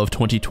April of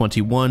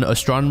 2021,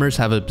 astronomers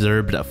have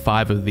observed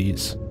 5 of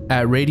these.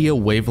 At radio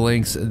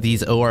wavelengths,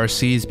 these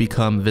ORCs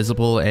become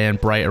visible and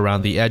bright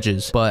around the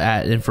edges, but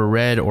at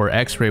infrared or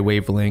X-ray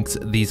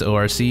wavelengths, these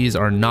ORCs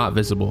are not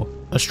visible.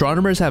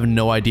 Astronomers have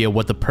no idea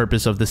what the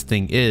purpose of this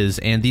thing is,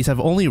 and these have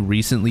only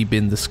recently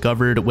been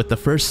discovered, with the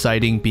first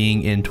sighting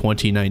being in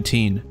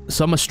 2019.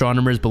 Some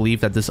astronomers believe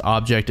that this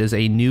object is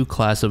a new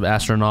class of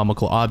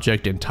astronomical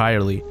object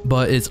entirely,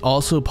 but it's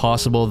also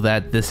possible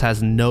that this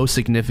has no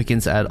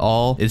significance at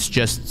all, it's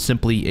just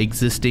simply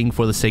existing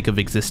for the sake of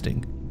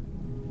existing.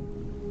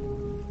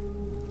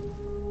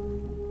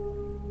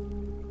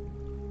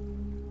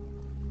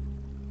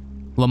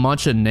 La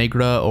Mancha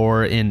negra,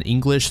 or in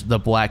English, the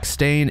black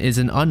stain, is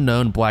an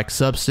unknown black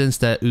substance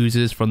that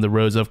oozes from the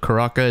roads of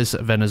Caracas,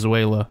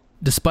 Venezuela.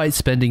 Despite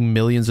spending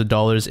millions of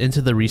dollars into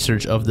the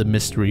research of the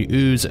mystery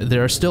ooze,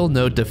 there are still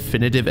no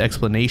definitive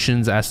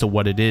explanations as to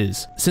what it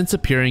is. Since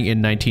appearing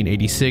in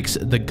 1986,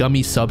 the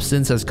gummy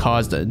substance has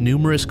caused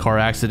numerous car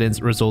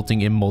accidents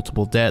resulting in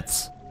multiple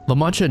deaths. La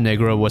Mancha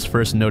negra was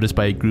first noticed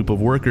by a group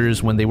of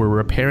workers when they were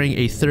repairing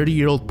a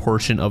 30-year-old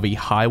portion of a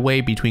highway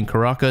between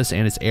Caracas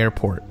and its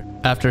airport.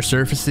 After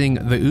surfacing,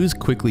 the ooze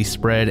quickly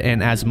spread,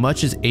 and as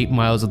much as 8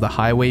 miles of the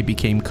highway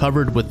became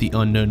covered with the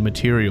unknown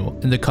material.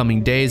 In the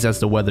coming days,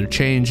 as the weather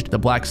changed, the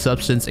black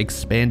substance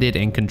expanded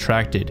and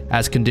contracted.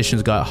 As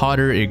conditions got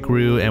hotter, it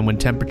grew, and when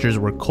temperatures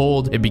were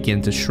cold, it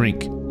began to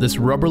shrink. This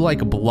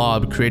rubber-like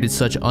blob created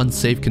such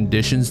unsafe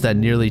conditions that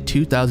nearly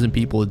 2,000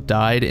 people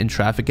died in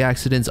traffic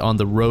accidents on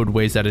the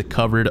roadways that it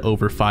covered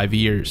over 5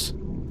 years.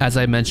 As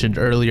I mentioned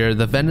earlier,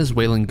 the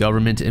Venezuelan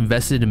government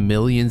invested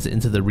millions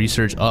into the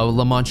research of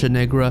La Mancha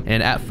negra,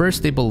 and at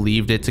first they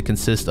believed it to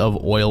consist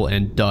of oil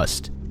and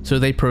dust. So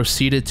they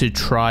proceeded to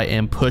try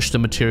and push the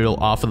material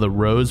off of the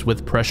roads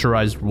with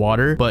pressurized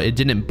water, but it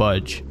didn't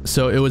budge.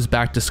 So it was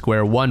back to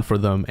square one for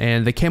them,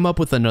 and they came up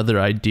with another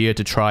idea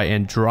to try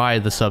and dry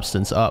the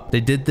substance up. They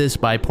did this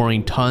by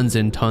pouring tons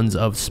and tons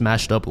of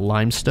smashed up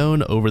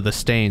limestone over the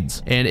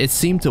stains, and it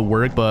seemed to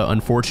work, but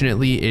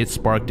unfortunately it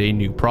sparked a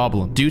new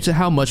problem. Due to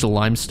how much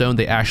limestone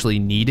they actually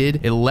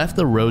needed, it left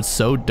the roads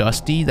so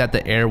dusty that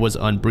the air was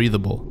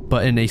unbreathable.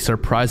 But in a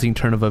surprising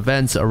turn of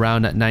events,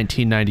 around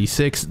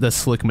 1996, the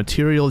slick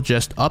material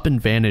just up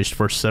and vanished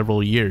for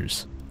several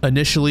years.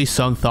 Initially,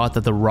 some thought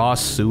that the raw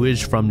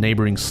sewage from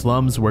neighboring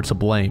slums were to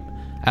blame.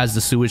 As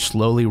the sewage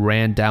slowly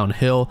ran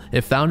downhill,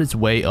 it found its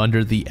way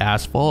under the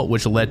asphalt,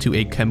 which led to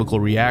a chemical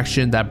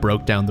reaction that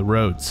broke down the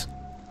roads.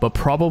 But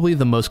probably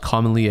the most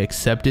commonly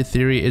accepted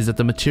theory is that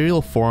the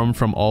material formed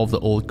from all of the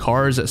old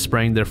cars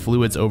spraying their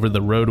fluids over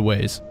the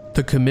roadways.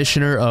 The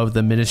commissioner of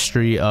the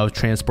Ministry of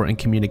Transport and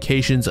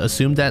Communications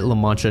assumed that La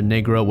Mancha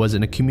Negra was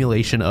an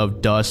accumulation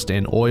of dust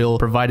and oil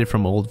provided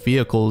from old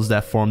vehicles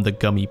that formed the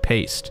gummy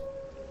paste.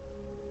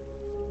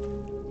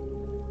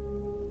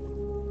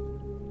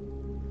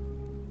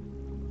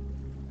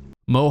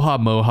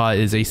 Moha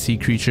is a sea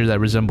creature that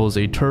resembles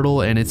a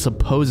turtle, and it's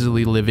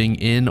supposedly living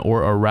in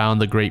or around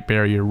the Great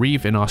Barrier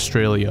Reef in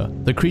Australia.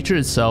 The creature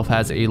itself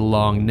has a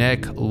long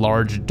neck,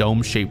 large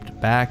dome-shaped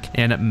back,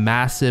 and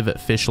massive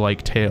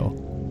fish-like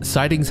tail.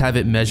 Sightings have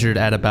it measured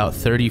at about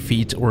 30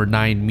 feet or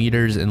 9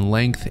 meters in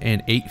length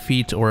and 8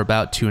 feet or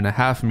about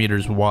 2.5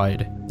 meters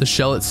wide. The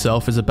shell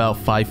itself is about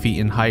 5 feet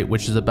in height,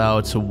 which is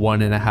about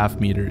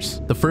 1.5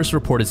 meters. The first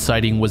reported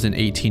sighting was in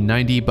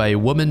 1890 by a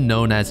woman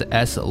known as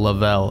S.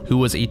 Lavelle, who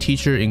was a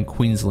teacher in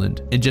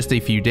Queensland. In just a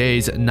few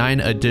days,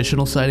 9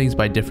 additional sightings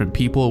by different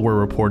people were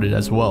reported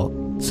as well.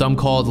 Some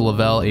called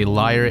Lavelle a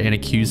liar and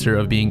accused her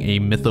of being a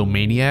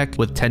mythomaniac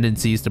with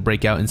tendencies to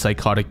break out in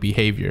psychotic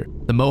behavior.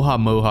 The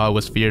moha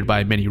was feared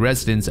by many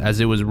residents, as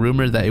it was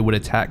rumored that it would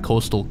attack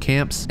coastal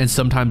camps and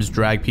sometimes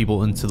drag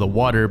people into the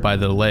water by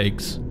their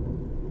legs.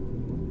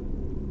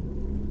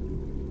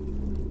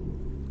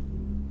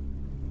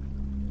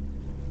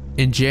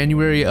 In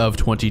January of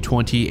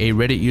 2020, a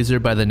Reddit user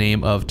by the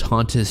name of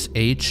Tontus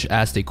H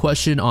asked a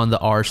question on the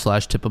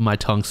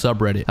r/tip-of-my-tongue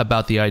subreddit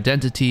about the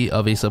identity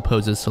of a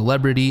supposed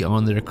celebrity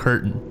on their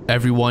curtain.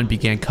 Everyone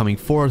began coming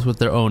forth with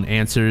their own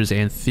answers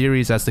and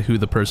theories as to who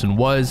the person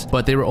was,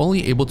 but they were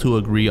only able to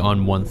agree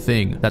on one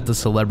thing, that the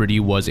celebrity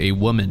was a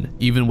woman.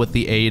 Even with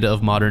the aid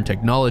of modern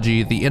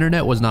technology, the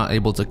internet was not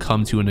able to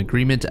come to an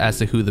agreement as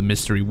to who the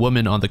mystery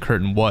woman on the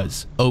curtain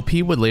was. OP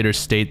would later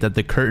state that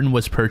the curtain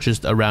was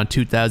purchased around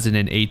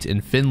 2008 in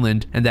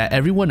Finland, and that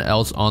everyone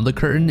else on the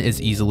curtain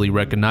is easily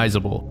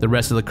recognizable. The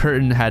rest of the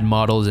curtain had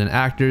models and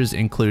actors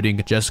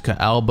including Jessica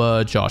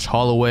Alba, Josh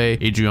Holloway,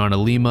 Adriana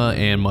Lima,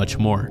 and much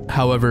more.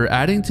 However,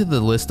 adding to the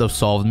list of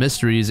solved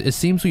mysteries, it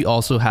seems we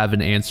also have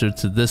an answer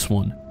to this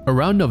one.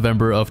 Around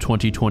November of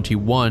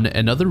 2021,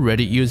 another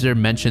Reddit user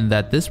mentioned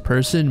that this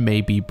person may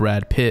be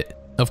Brad Pitt.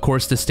 Of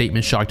course, this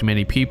statement shocked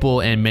many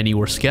people, and many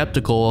were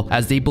skeptical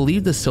as they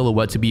believed the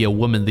silhouette to be a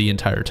woman the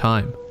entire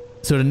time.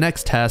 So the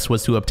next task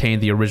was to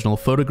obtain the original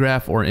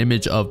photograph or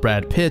image of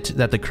Brad Pitt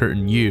that the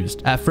curtain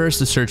used. At first,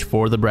 the search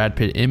for the Brad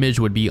Pitt image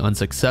would be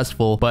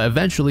unsuccessful, but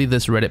eventually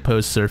this Reddit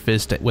post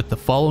surfaced with the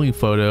following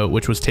photo,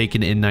 which was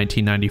taken in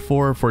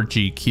 1994 for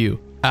GQ.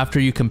 After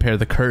you compare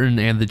the curtain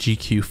and the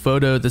GQ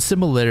photo, the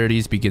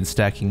similarities begin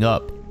stacking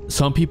up.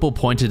 Some people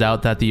pointed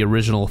out that the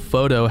original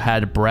photo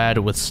had Brad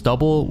with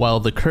stubble, while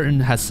the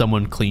curtain has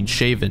someone clean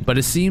shaven, but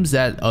it seems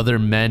that other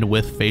men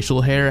with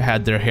facial hair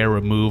had their hair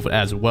removed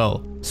as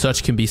well.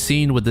 Such can be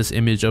seen with this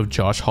image of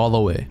Josh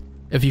Holloway.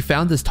 If you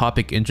found this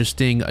topic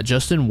interesting,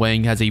 Justin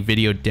Wang has a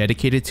video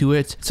dedicated to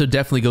it, so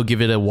definitely go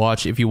give it a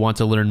watch if you want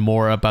to learn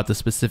more about the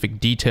specific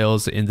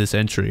details in this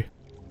entry.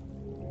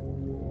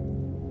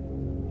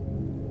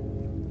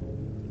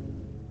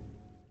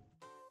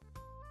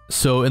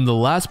 So in the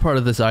last part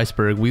of this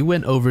iceberg, we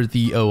went over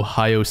the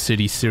Ohio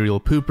City serial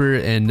pooper,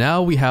 and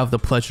now we have the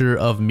pleasure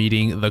of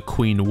meeting the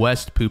Queen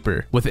West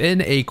pooper.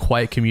 Within a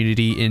quiet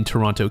community in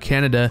Toronto,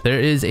 Canada,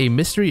 there is a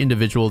mystery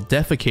individual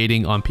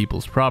defecating on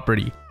people's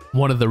property.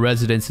 One of the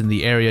residents in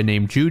the area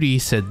named Judy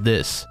said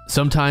this: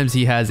 "Sometimes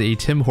he has a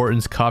Tim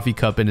Hortons coffee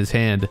cup in his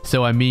hand,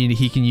 so I mean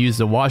he can use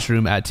the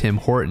washroom at Tim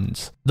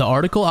Hortons." The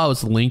article I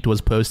was linked was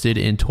posted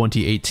in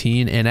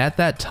 2018, and at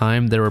that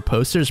time there were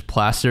posters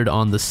plastered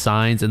on the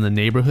signs in the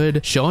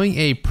neighborhood showing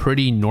a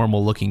pretty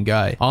normal looking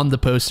guy. On the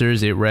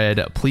posters it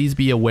read, "Please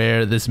be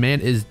aware, this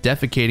man is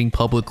defecating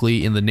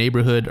publicly in the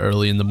neighborhood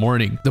early in the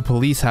morning. The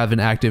police have an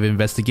active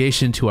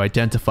investigation to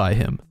identify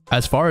him."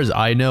 As far as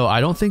I know, I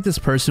don't think this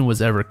person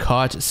was ever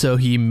caught, so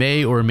he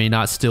may or may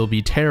not still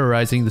be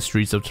terrorizing the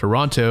streets of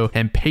Toronto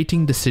and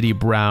painting the city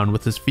brown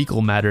with his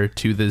fecal matter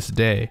to this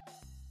day.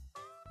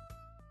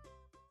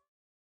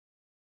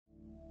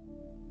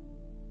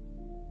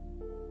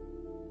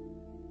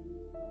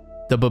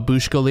 The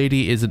babushka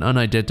lady is an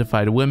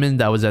unidentified woman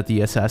that was at the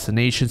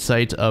assassination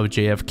site of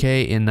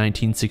JFK in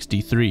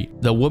 1963.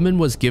 The woman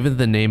was given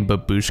the name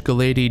babushka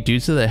lady due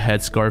to the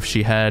headscarf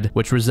she had,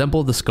 which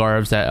resembled the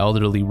scarves that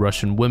elderly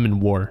Russian women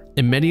wore.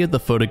 In many of the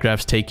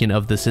photographs taken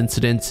of this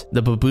incident,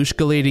 the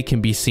babushka lady can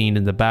be seen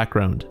in the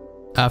background.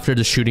 After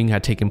the shooting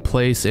had taken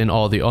place and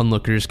all the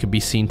onlookers could be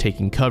seen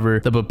taking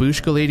cover, the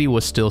babushka lady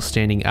was still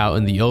standing out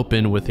in the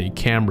open with a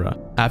camera.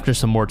 After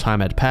some more time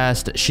had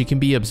passed, she can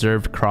be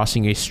observed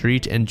crossing a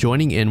street and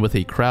joining in with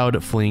a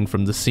crowd fleeing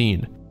from the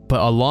scene.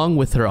 But along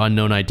with her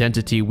unknown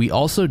identity, we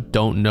also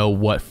don't know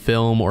what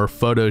film or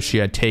photos she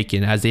had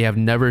taken, as they have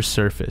never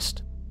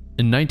surfaced.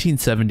 In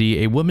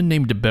 1970, a woman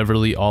named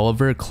Beverly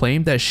Oliver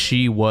claimed that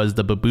she was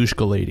the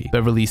babushka lady.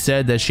 Beverly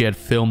said that she had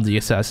filmed the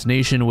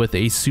assassination with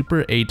a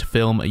Super 8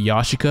 film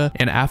Yashica,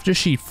 and after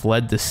she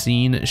fled the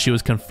scene, she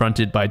was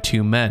confronted by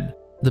two men.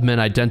 The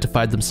men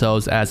identified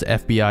themselves as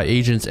FBI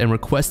agents and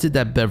requested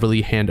that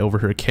Beverly hand over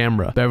her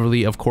camera.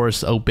 Beverly, of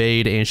course,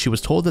 obeyed, and she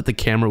was told that the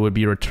camera would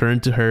be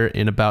returned to her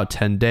in about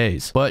 10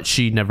 days, but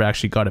she never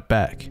actually got it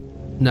back.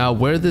 Now,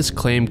 where this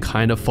claim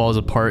kind of falls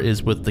apart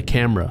is with the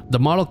camera. The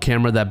model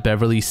camera that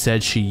Beverly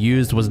said she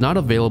used was not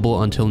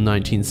available until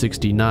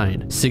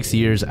 1969, 6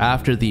 years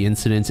after the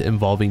incident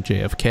involving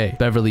JFK.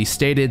 Beverly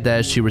stated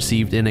that she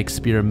received an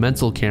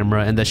experimental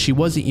camera and that she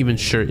wasn't even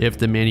sure if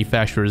the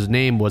manufacturer's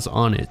name was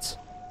on it.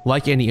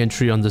 Like any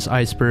entry on this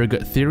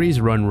iceberg, theories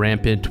run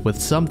rampant,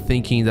 with some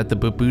thinking that the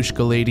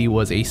babushka lady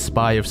was a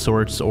spy of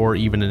sorts or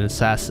even an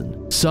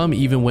assassin. Some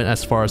even went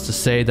as far as to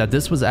say that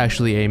this was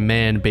actually a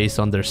man based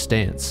on their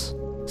stance.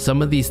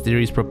 Some of these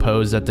theories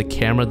propose that the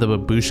camera the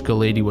babushka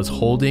lady was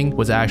holding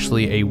was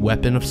actually a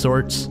weapon of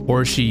sorts,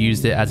 or she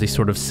used it as a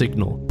sort of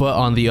signal. But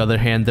on the other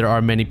hand, there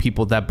are many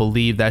people that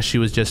believe that she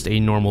was just a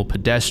normal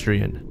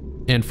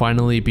pedestrian. And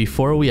finally,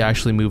 before we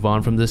actually move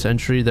on from this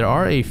entry, there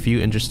are a few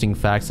interesting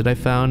facts that I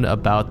found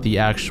about the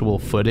actual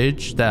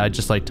footage that I'd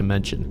just like to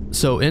mention.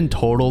 So in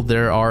total,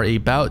 there are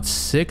about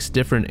 6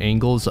 different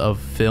angles of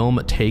film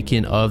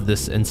taken of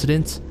this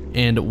incident,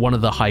 and one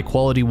of the high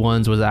quality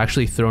ones was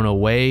actually thrown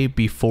away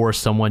before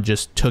someone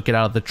just took it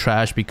out of the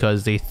trash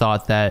because they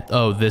thought that,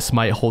 oh, this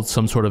might hold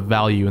some sort of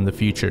value in the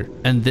future.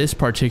 And this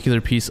particular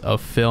piece of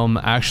film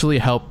actually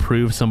helped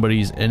prove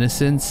somebody's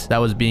innocence that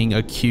was being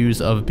accused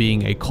of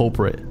being a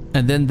culprit.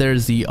 And then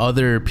there's the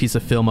other piece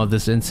of film of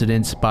this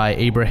incident by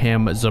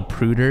Abraham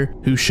Zapruder,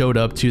 who showed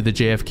up to the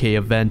JFK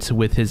event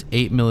with his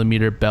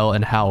 8mm Bell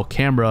 & Howell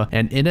camera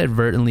and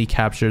inadvertently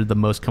captured the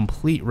most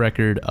complete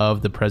record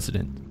of the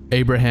president.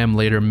 Abraham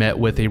later met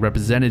with a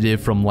representative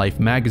from Life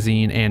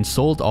magazine and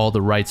sold all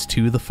the rights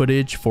to the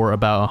footage for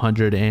about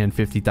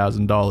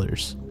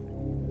 $150,000.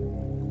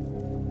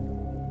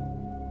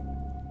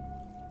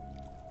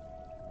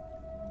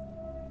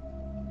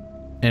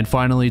 And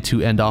finally,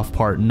 to end off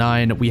part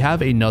 9, we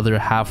have another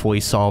halfway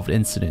solved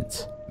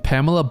incident.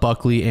 Pamela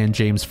Buckley and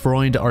James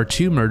Freund are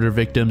 2 murder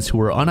victims who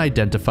were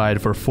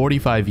unidentified for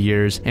 45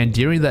 years, and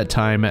during that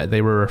time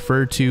they were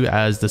referred to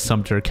as the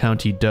Sumter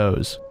County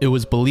Does. It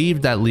was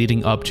believed that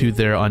leading up to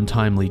their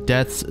untimely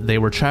deaths, they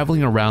were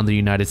traveling around the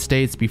United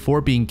States before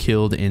being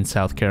killed in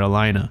South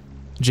Carolina.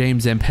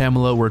 James and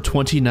Pamela were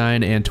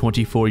 29 and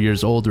 24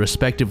 years old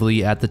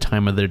respectively at the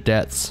time of their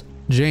deaths.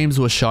 James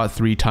was shot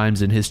 3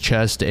 times in his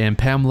chest, and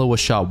Pamela was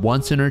shot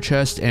once in her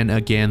chest and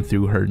again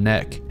through her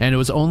neck. And it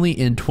was only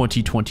in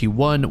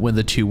 2021 when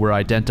the 2 were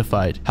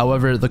identified.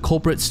 However, the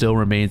culprit still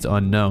remains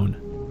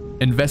unknown.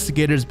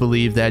 Investigators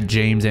believe that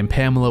James and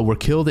Pamela were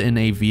killed in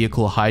a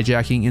vehicle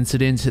hijacking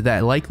incident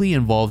that likely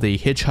involved a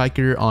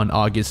hitchhiker on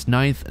August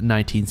 9th,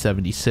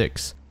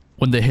 1976.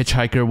 When the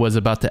hitchhiker was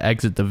about to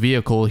exit the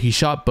vehicle, he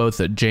shot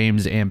both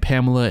James and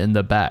Pamela in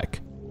the back.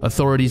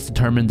 Authorities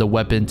determined the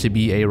weapon to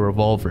be a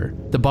revolver.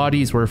 The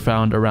bodies were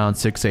found around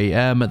 6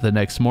 a.m. the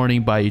next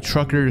morning by a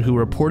trucker who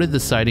reported the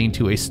sighting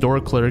to a store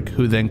clerk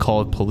who then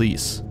called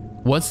police.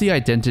 Once the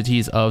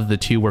identities of the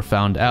 2 were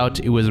found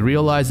out, it was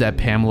realized that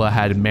Pamela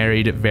had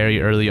married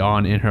very early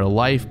on in her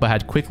life but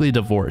had quickly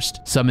divorced.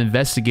 Some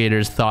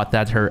investigators thought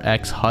that her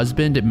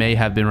ex-husband may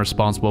have been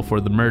responsible for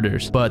the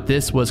murders, but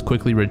this was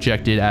quickly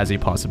rejected as a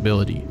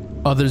possibility.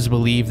 Others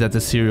believe that the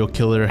serial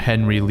killer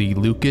Henry Lee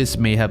Lucas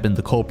may have been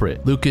the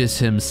culprit. Lucas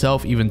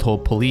himself even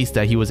told police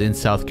that he was in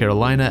South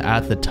Carolina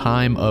at the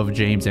time of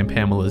James and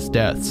Pamela's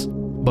deaths.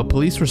 But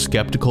police were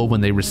skeptical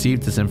when they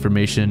received this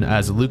information,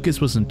 as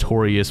Lucas was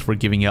notorious for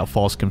giving out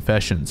false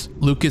confessions.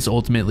 Lucas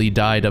ultimately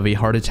died of a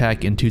heart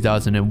attack in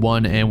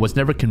 2001 and was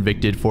never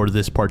convicted for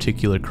this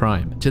particular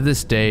crime. To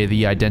this day,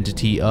 the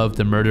identity of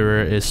the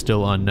murderer is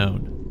still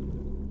unknown.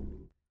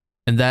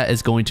 And that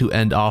is going to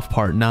end off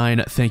part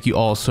 9. Thank you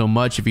all so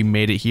much if you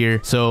made it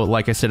here. So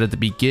like I said at the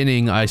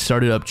beginning, I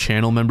started up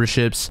channel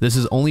memberships. This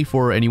is only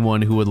for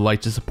anyone who would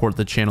like to support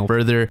the channel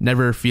further.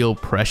 Never feel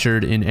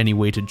pressured in any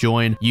way to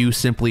join. You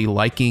simply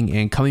liking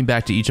and coming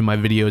back to each of my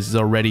videos is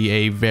already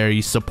a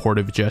very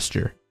supportive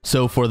gesture.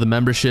 So for the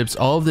memberships,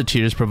 all of the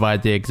tiers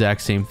provide the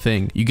exact same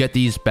thing. You get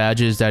these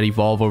badges that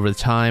evolve over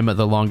time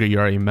the longer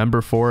you're a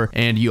member for,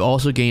 and you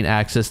also gain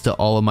access to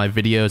all of my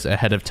videos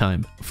ahead of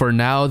time. For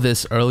now,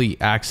 this early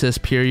access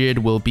period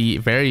will be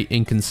very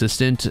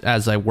inconsistent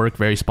as I work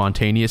very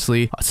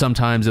spontaneously.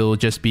 Sometimes it will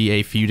just be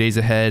a few days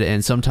ahead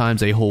and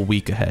sometimes a whole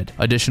week ahead.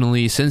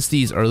 Additionally, since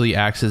these early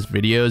access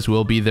videos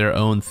will be their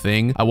own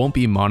thing, I won't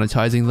be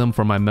monetizing them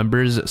for my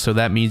members, so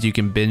that means you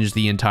can binge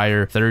the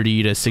entire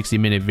 30 to 60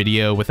 minute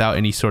video without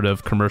any sort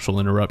of commercial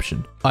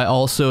interruption. I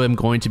also am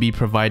going to be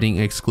providing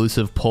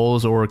exclusive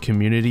polls or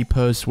community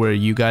posts where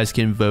you guys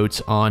can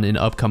vote on an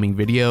upcoming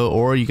video,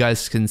 or you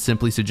guys can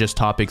simply suggest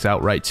topics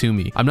outright to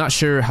me. I'm not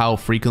sure how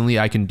frequently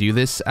I can do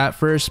this at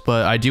first,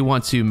 but I do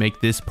want to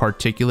make this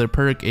particular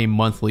perk a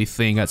monthly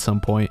thing at some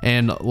point.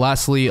 And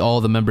lastly,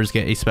 all the members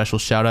get a special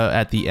shout out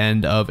at the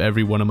end of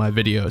every one of my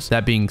videos.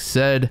 That being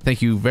said,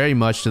 thank you very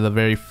much to the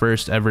very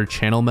first ever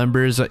channel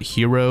members,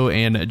 Hero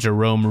and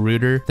Jerome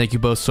Reuter. Thank you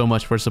both so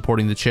much for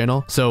supporting the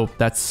channel. So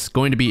that's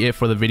going to be it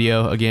for the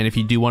video. Again, if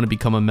you do want to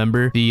become a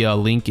member, the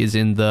link is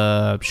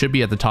should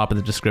be at the top of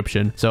the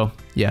description. So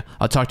yeah,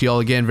 I'll talk to you all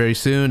again very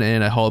soon,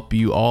 and I hope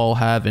you all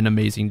have an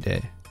amazing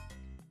day.